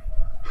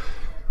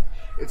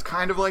 It's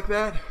kind of like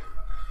that.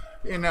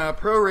 In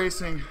pro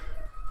racing,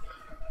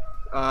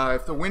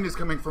 if the wind is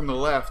coming from the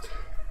left,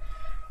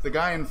 the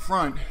guy in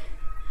front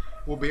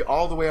will be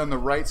all the way on the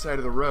right side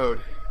of the road,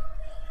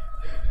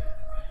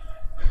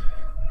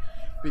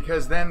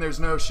 because then there's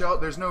no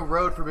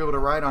road for people to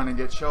ride on and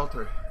get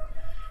shelter.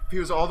 If he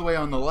was all the way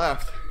on the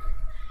left,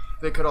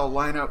 they could all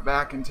line up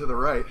back and to the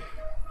right.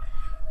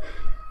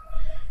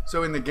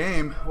 So in the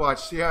game, watch,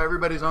 see how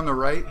everybody's on the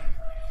right?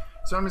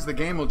 Sometimes the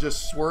game will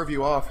just swerve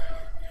you off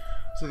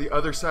to the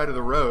other side of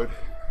the road,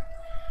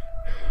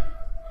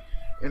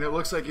 and it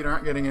looks like you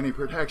aren't getting any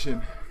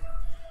protection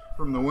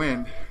from the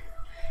wind.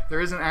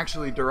 There isn't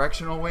actually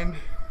directional wind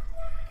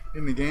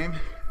in the game,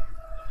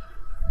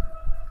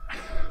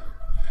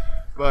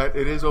 but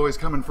it is always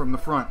coming from the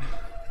front.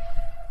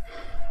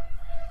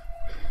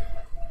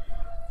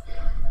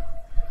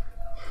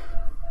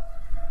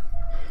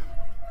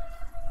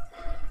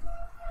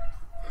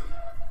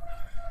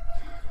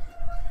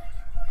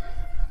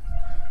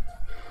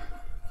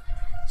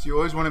 So you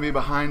always want to be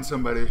behind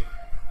somebody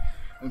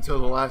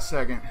until the last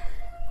second.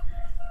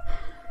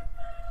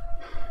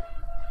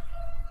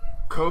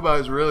 Koba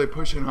is really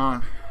pushing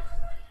on.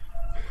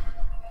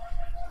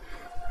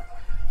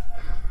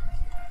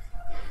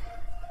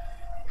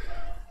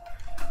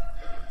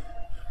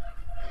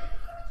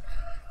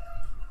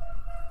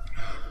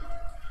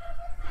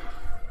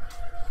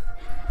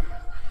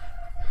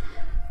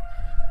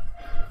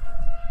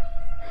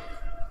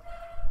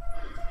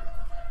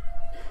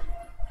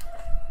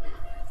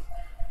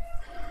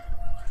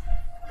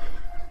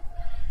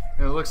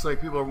 And it looks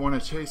like people want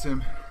to chase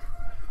him,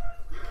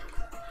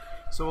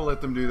 so we'll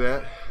let them do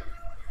that.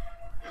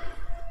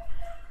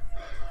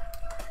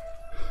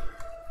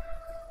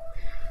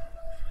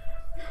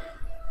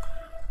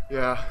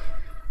 Yeah,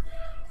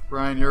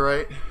 Brian, you're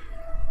right.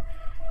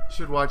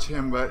 Should watch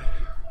him, but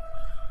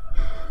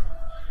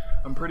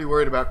I'm pretty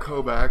worried about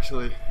Koba,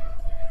 actually.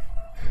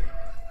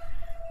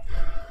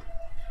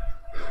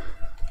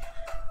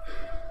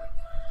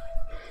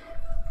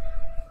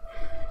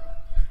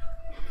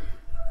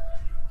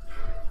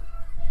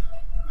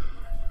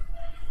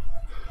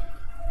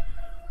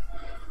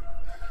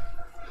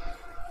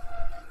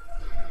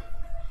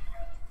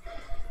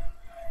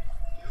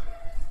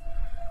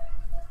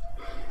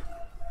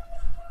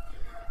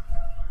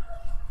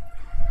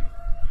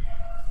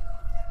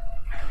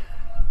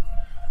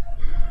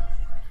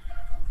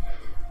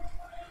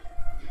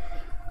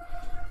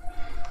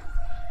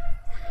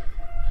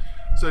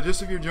 So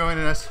just if you're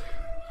joining us,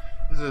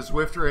 this is a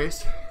Zwift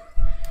race.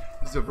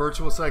 This is a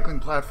virtual cycling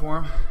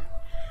platform.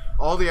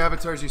 All the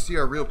avatars you see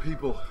are real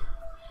people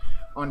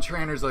on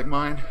trainers like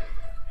mine.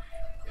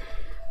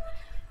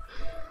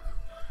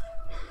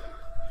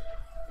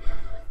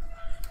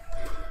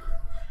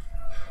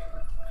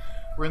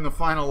 We're in the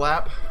final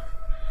lap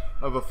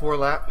of a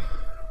 4-lap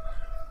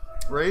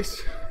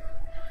race.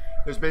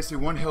 There's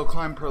basically one hill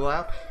climb per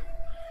lap.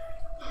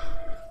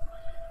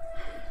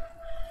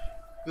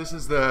 This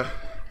is the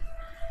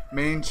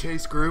main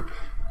chase group.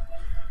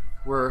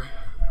 We're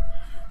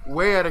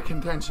way out of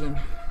contention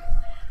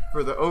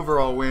for the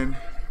overall win,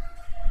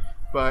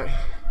 but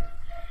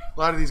a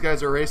lot of these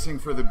guys are racing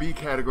for the B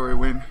category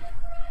win.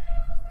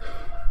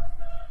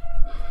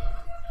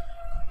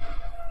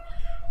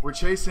 We're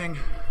chasing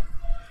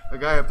a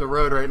guy up the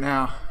road right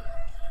now.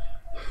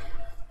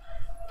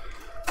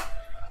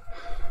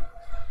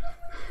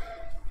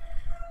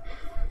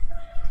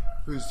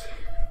 Who's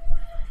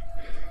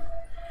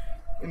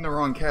in the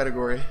wrong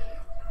category,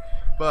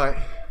 but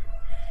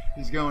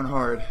he's going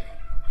hard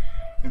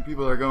and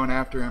people are going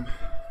after him.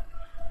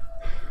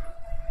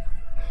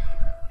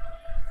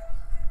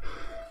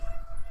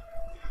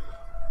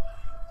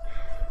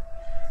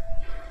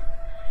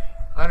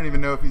 I don't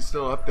even know if he's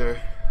still up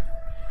there,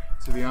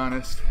 to be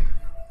honest.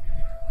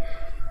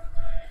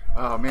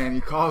 Oh man,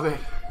 you called it.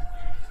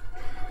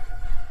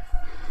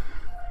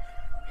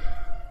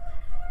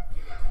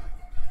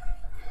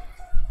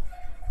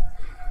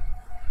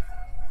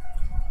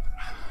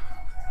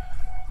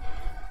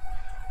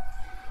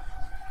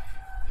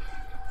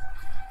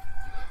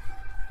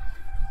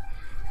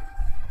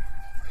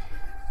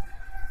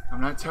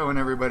 I'm not towing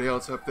everybody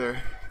else up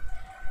there.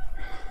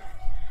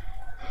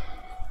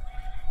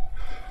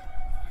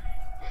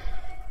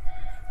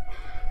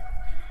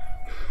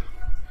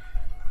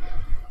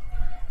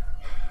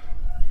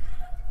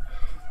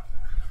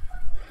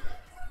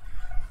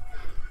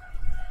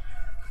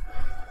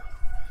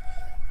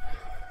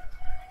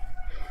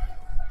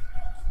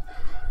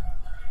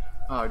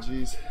 Oh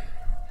geez.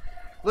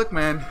 Look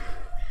man,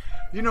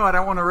 you know I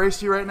don't want to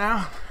race you right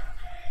now.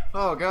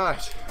 Oh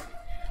gosh,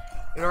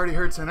 it already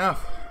hurts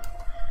enough.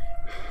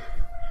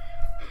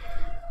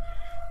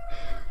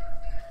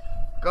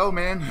 Go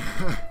man,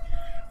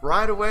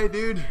 ride away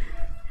dude.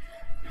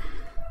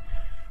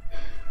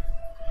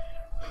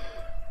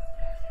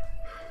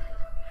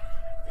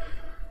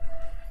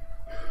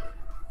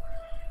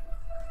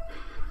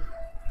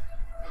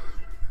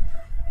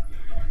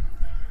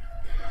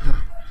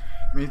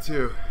 Me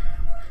too.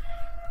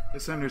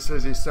 This ender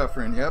says he's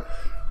suffering, yep.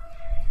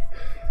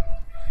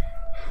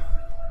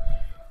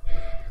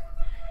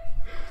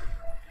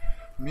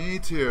 Me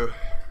too.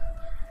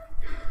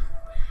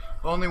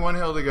 Only one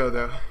hill to go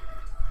though.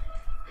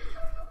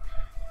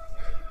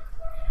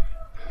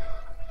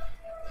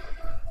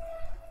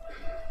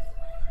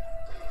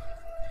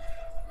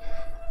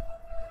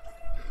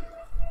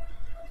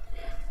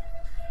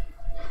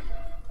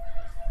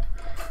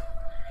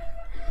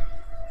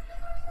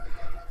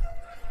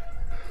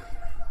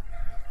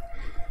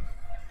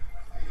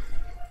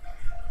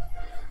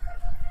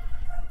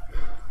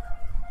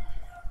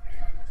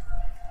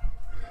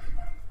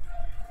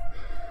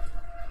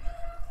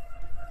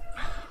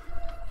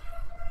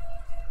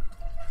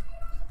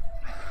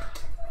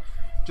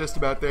 Just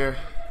about there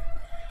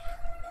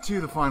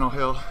to the final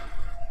hill.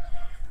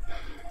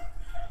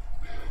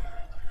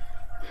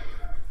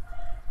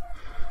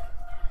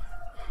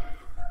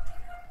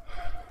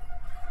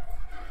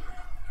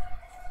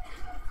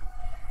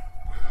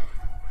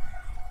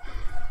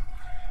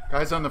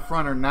 Guys on the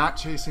front are not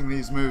chasing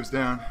these moves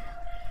down.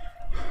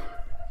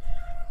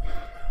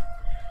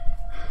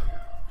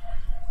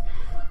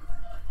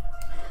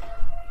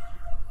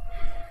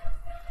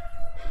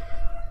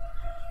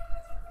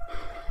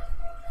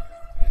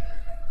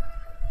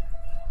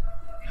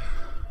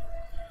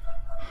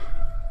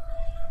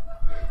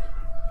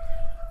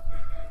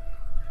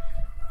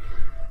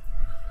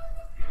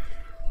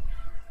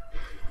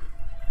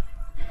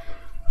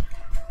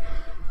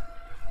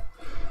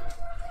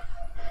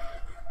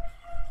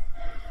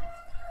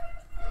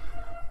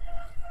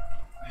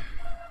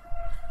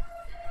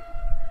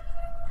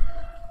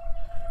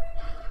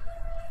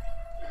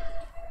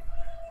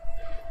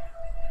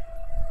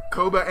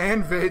 Koba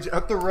and Vidge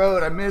up the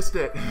road. I missed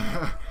it.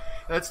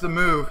 That's the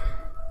move.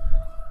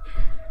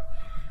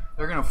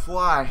 They're gonna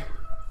fly.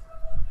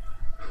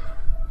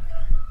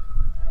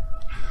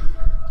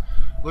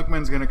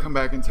 Lookman's gonna come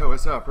back and tow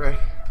us up, right?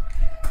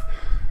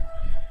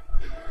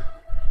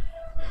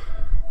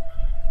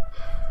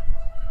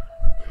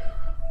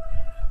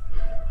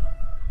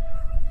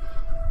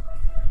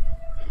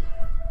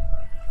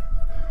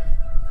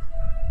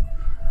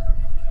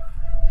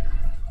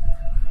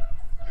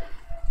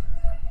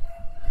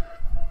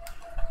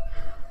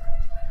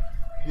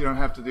 You don't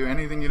have to do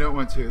anything you don't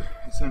want to,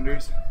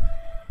 Ascenders.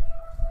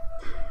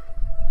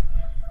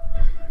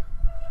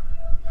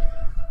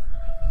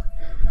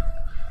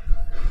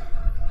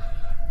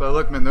 But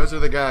look, man, those are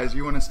the guys.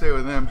 You want to stay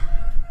with them.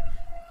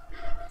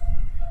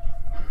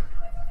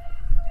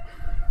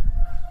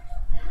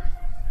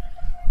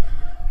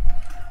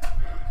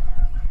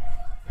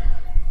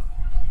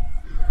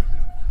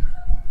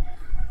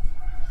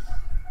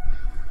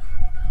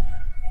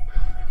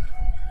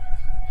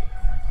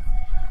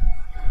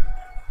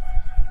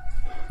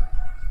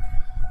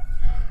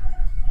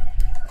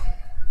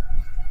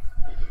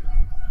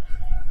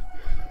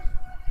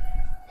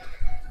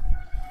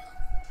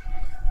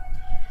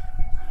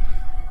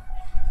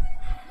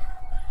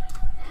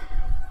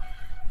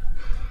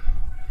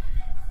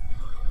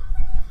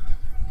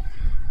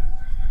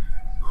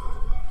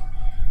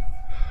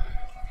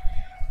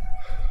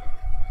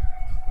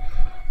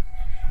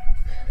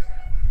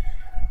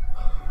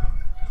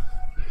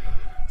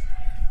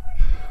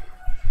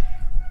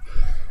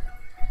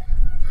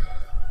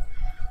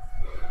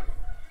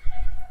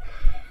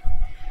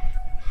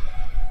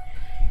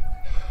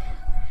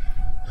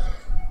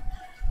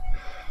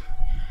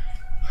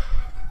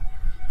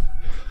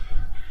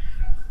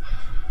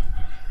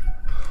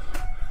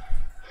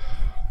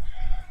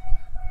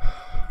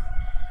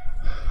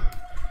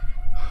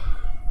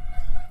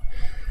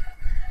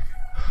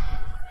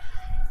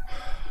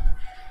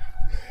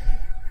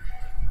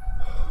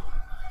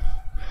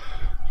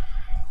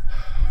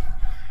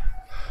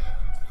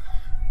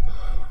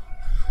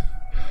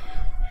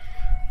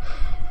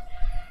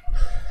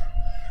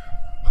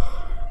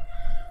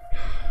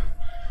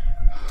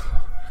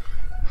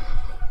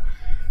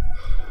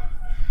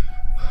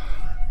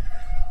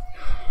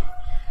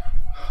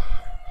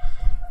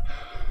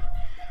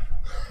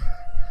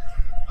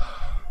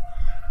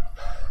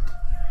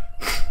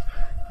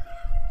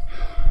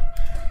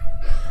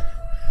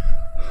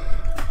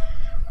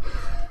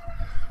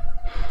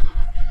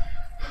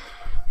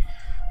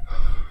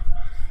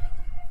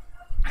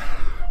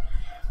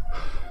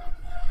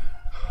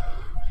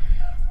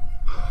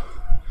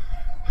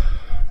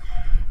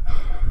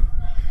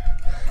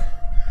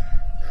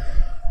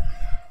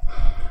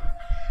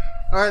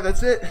 All right,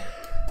 that's it.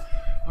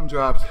 I'm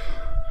dropped.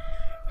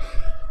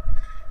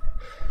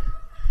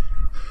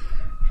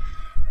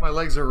 My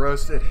legs are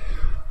roasted.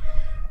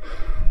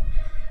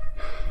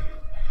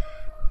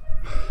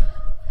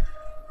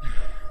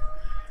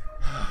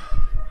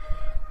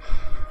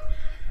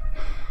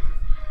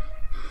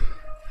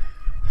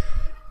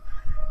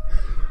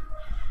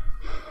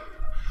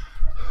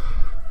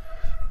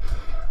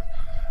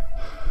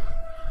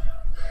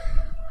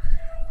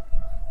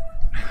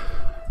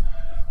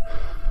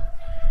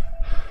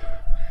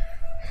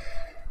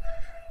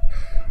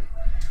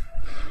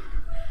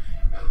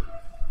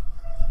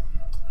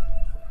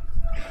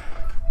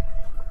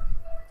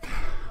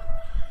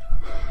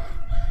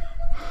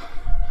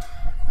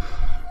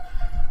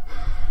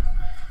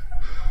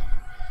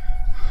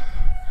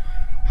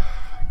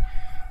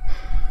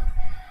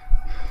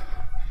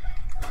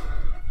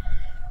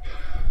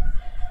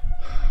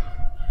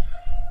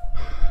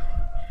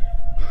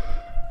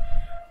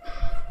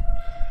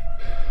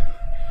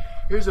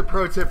 Here's a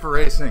pro tip for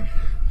racing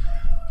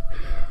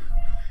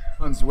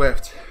on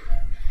Zwift.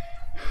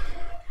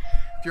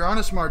 If you're on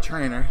a smart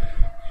trainer,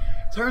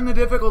 turn the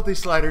difficulty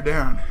slider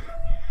down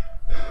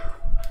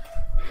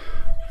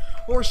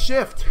or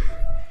shift.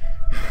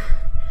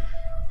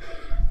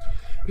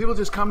 People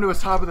just come to the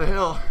top of the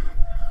hill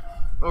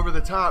over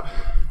the top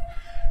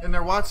and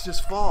their watts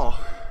just fall.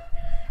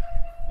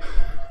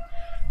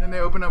 Then they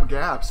open up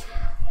gaps.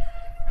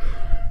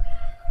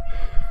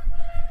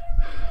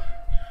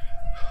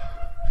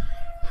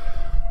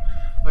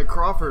 Like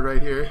Crawford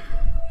right here.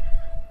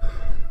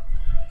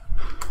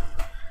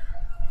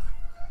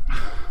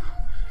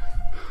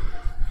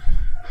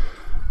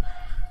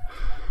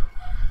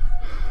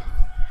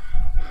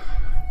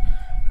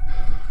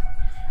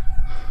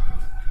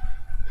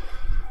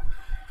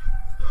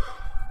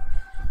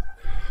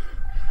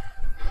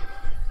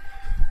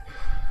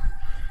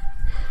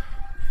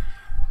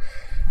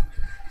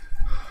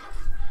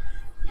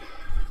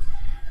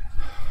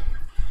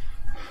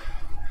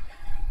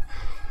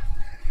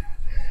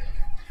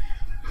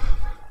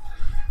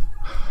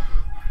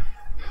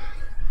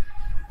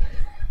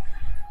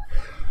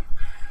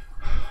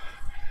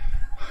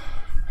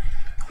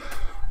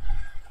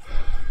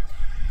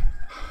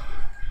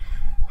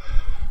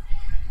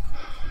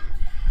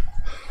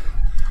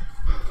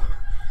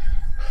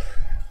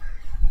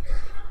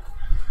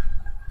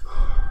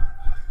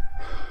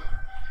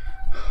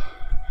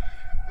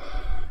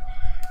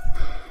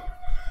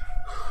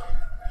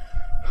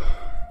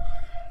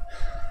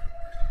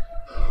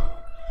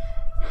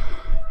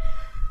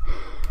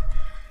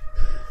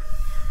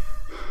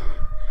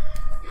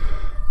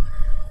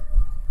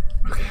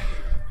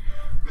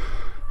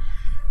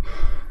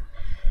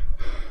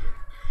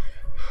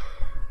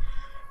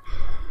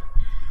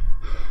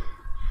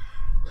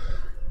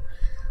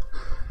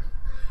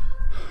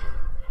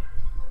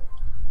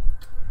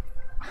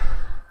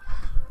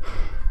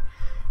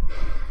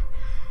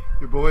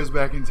 Your boy's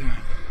back in town.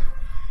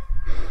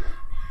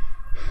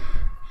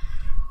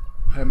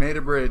 I made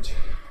a bridge.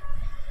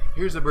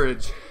 Here's a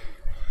bridge.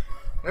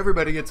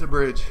 Everybody gets a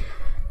bridge.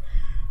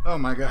 Oh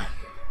my God.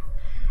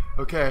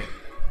 Okay.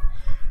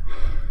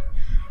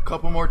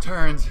 Couple more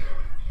turns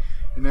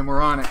and then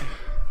we're on it.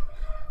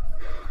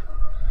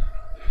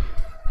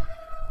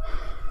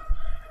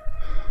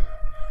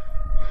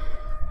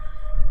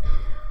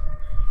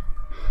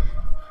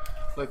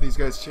 Let these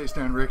guys chase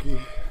down Ricky.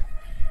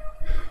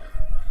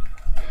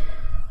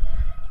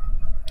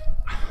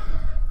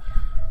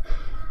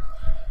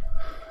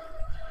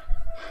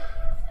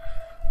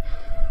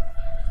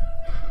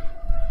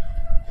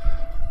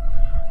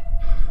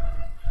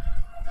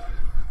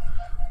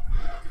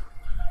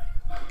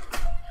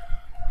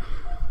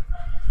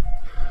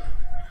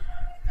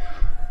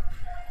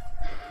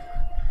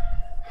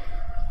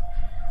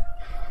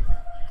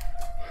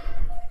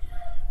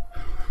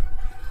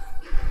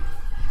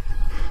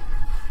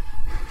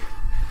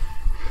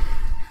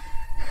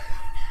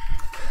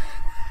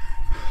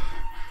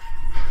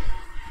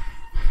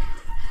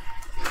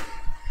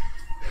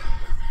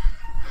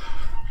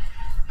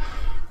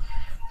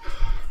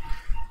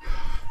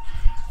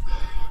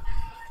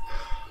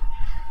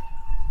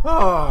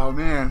 Oh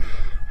man,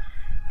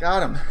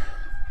 got him.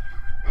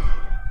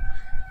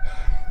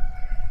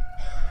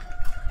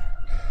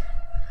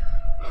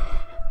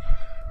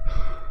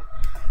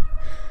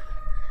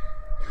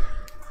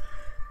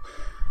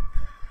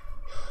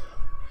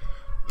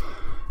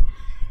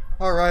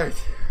 All right.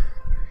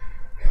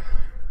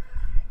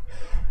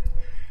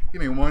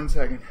 Give me 1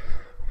 second.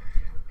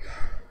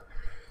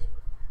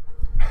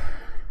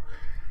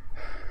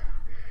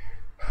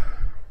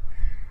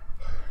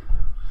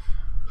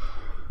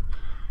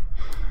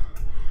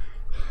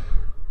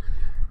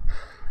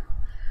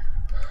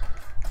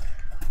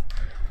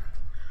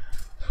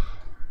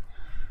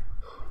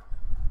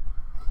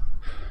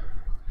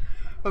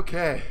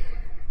 Okay,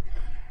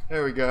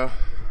 there we go.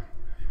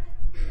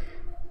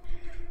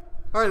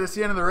 All right, that's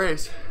the end of the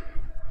race.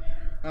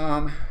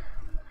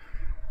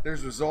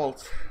 There's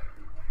results.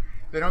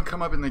 They don't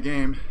come up in the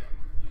game.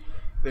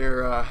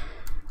 They're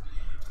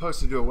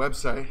posted to a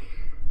website.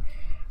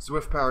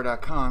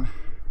 zwiftpower.com,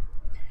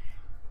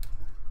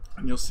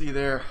 and you'll see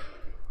there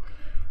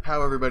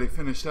how everybody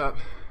finished up.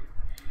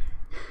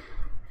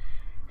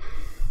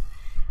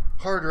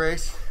 Hard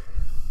race.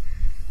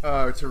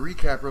 To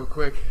recap real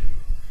quick,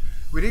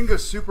 we didn't go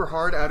super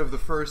hard out of the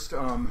first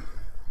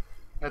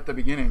at the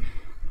beginning,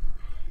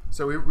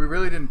 so we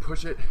really didn't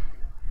push it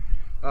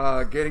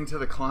getting to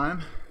the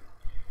climb.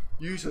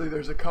 Usually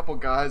there's a couple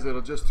guys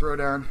that'll just throw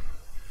down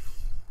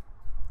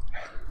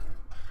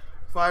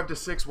 5 to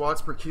 6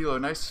 watts per kilo.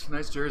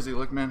 Nice jersey,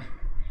 look, man.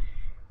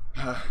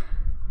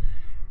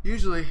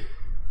 Usually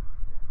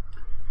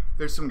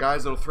there's some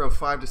guys that'll throw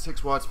 5 to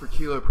 6 watts per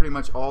kilo pretty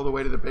much all the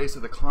way to the base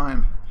of the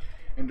climb.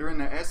 And during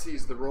the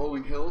Essies, the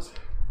rolling hills,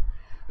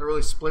 that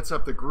really splits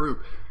up the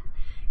group.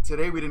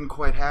 Today we didn't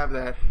quite have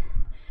that.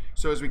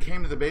 So as we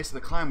came to the base of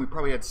the climb, we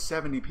probably had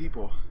 70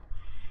 people.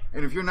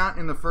 And if you're not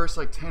in the first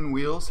like 10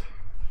 wheels,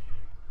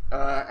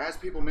 as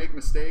people make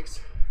mistakes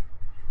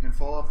and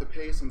fall off the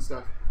pace and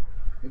stuff,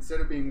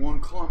 instead of being one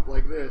clump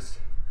like this,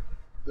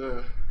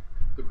 the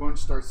bunch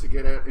starts to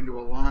get out into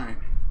a line.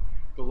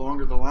 The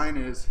longer the line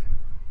is,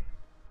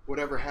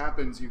 whatever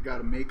happens, you've got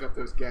to make up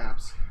those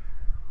gaps,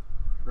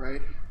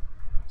 right?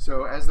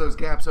 So as those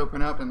gaps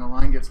open up and the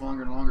line gets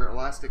longer and longer,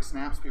 elastic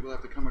snaps, people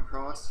have to come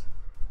across.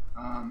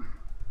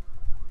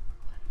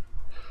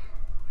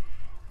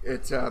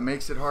 It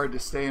makes it hard to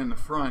stay in the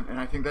front, and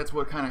I think that's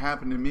what kind of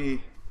happened to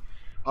me.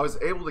 I was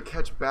able to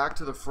catch back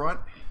to the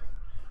front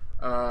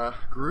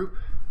group,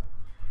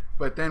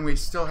 but then we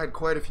still had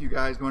quite a few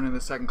guys going into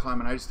the second climb,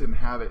 and I just didn't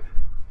have it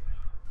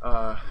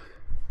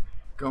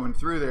going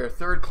through there.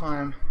 Third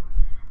climb,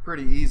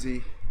 pretty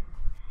easy.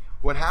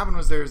 What happened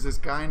was there's this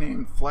guy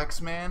named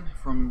Flexman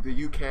from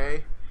the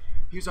UK.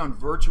 He was on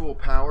virtual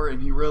power,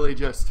 and he really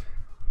just,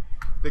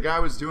 the guy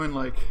was doing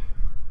like,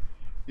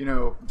 you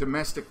know,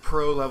 domestic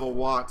pro level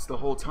watts the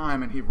whole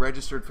time, and he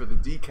registered for the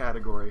D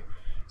category.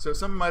 So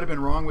something might have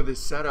been wrong with his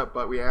setup,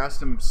 but we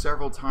asked him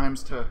several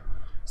times to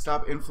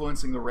stop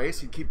influencing the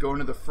race. He'd keep going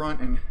to the front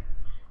and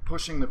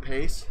pushing the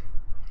pace.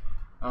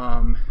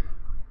 That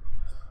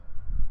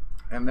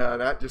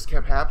just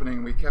kept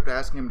happening. We kept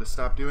asking him to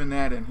stop doing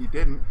that, and he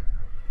didn't.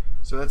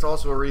 So that's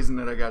also a reason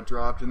that I got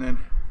dropped. And then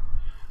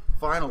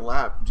final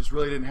lap, just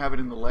really didn't have it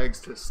in the legs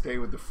to stay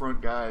with the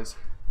front guys.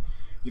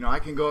 You know, I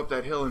can go up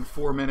that hill in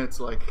 4 minutes,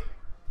 like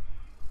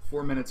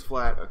 4 minutes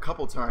flat a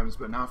couple times,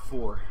 but not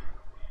 4.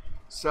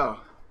 So,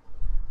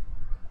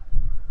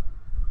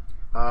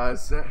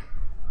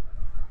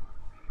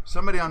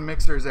 somebody on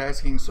Mixer is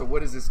asking, so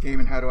what is this game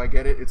and how do I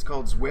get it? It's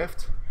called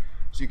Zwift.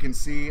 As you can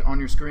see on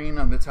your screen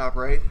on the top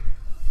right,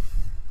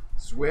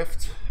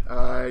 Zwift.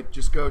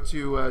 Just go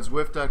to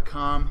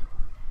Zwift.com.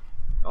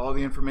 All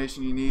the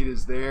information you need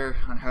is there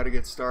on how to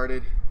get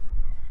started.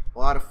 A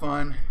lot of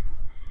fun.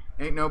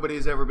 Ain't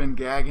nobody's ever been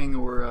gagging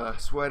or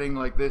sweating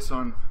like this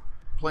on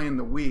playing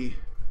the Wii.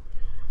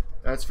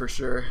 That's for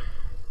sure.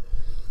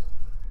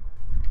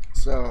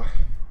 So,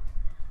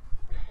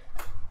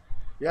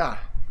 yeah,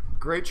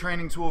 great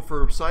training tool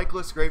for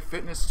cyclists, great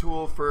fitness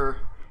tool for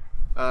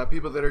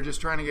people that are just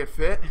trying to get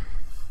fit.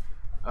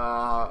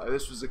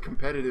 This was a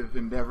competitive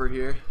endeavor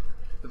here.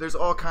 But there's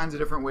all kinds of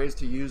different ways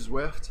to use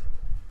Zwift.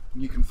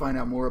 You can find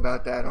out more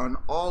about that on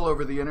all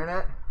over the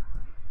internet.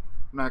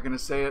 I'm not going to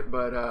say it,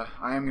 but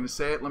I am going to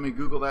say it. Let me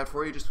Google that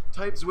for you. Just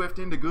type Zwift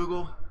into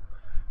Google.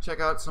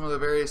 Check out some of the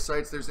various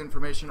sites. There's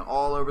information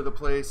all over the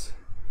place.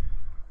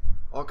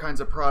 All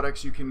kinds of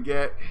products you can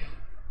get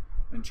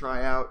and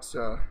try out.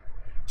 So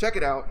check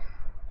it out.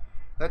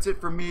 That's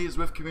it for me.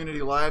 Zwift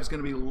Community Live is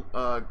going to be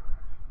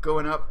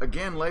going up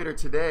again later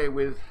today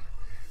with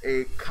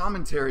a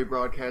commentary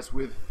broadcast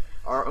with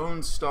our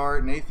own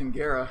star, Nathan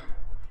Guerra,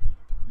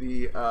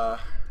 the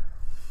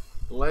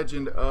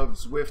legend of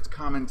Zwift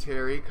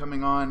commentary,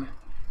 coming on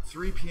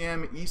 3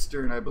 p.m.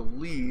 Eastern, I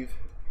believe,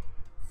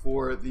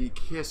 for the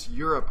KISS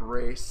Europe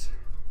race.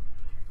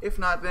 If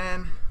not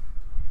then,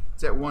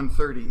 it's at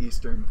 1:30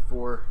 Eastern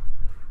for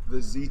the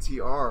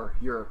ZTR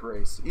Europe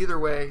race. Either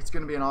way, it's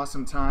going to be an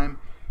awesome time.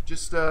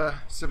 Just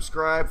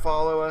subscribe,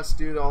 follow us,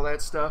 do all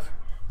that stuff.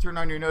 Turn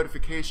on your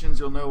notifications,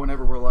 you'll know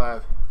whenever we're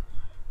live.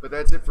 But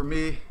that's it for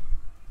me,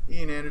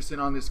 Ian Anderson,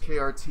 on this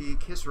KRT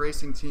KISS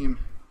Racing Team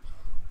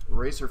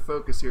Racer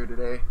Focus here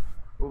today.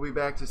 We'll be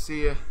back to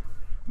see you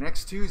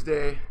next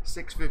Tuesday,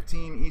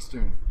 6:15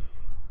 Eastern.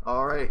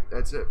 All right,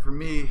 that's it for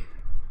me.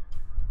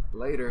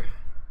 Later.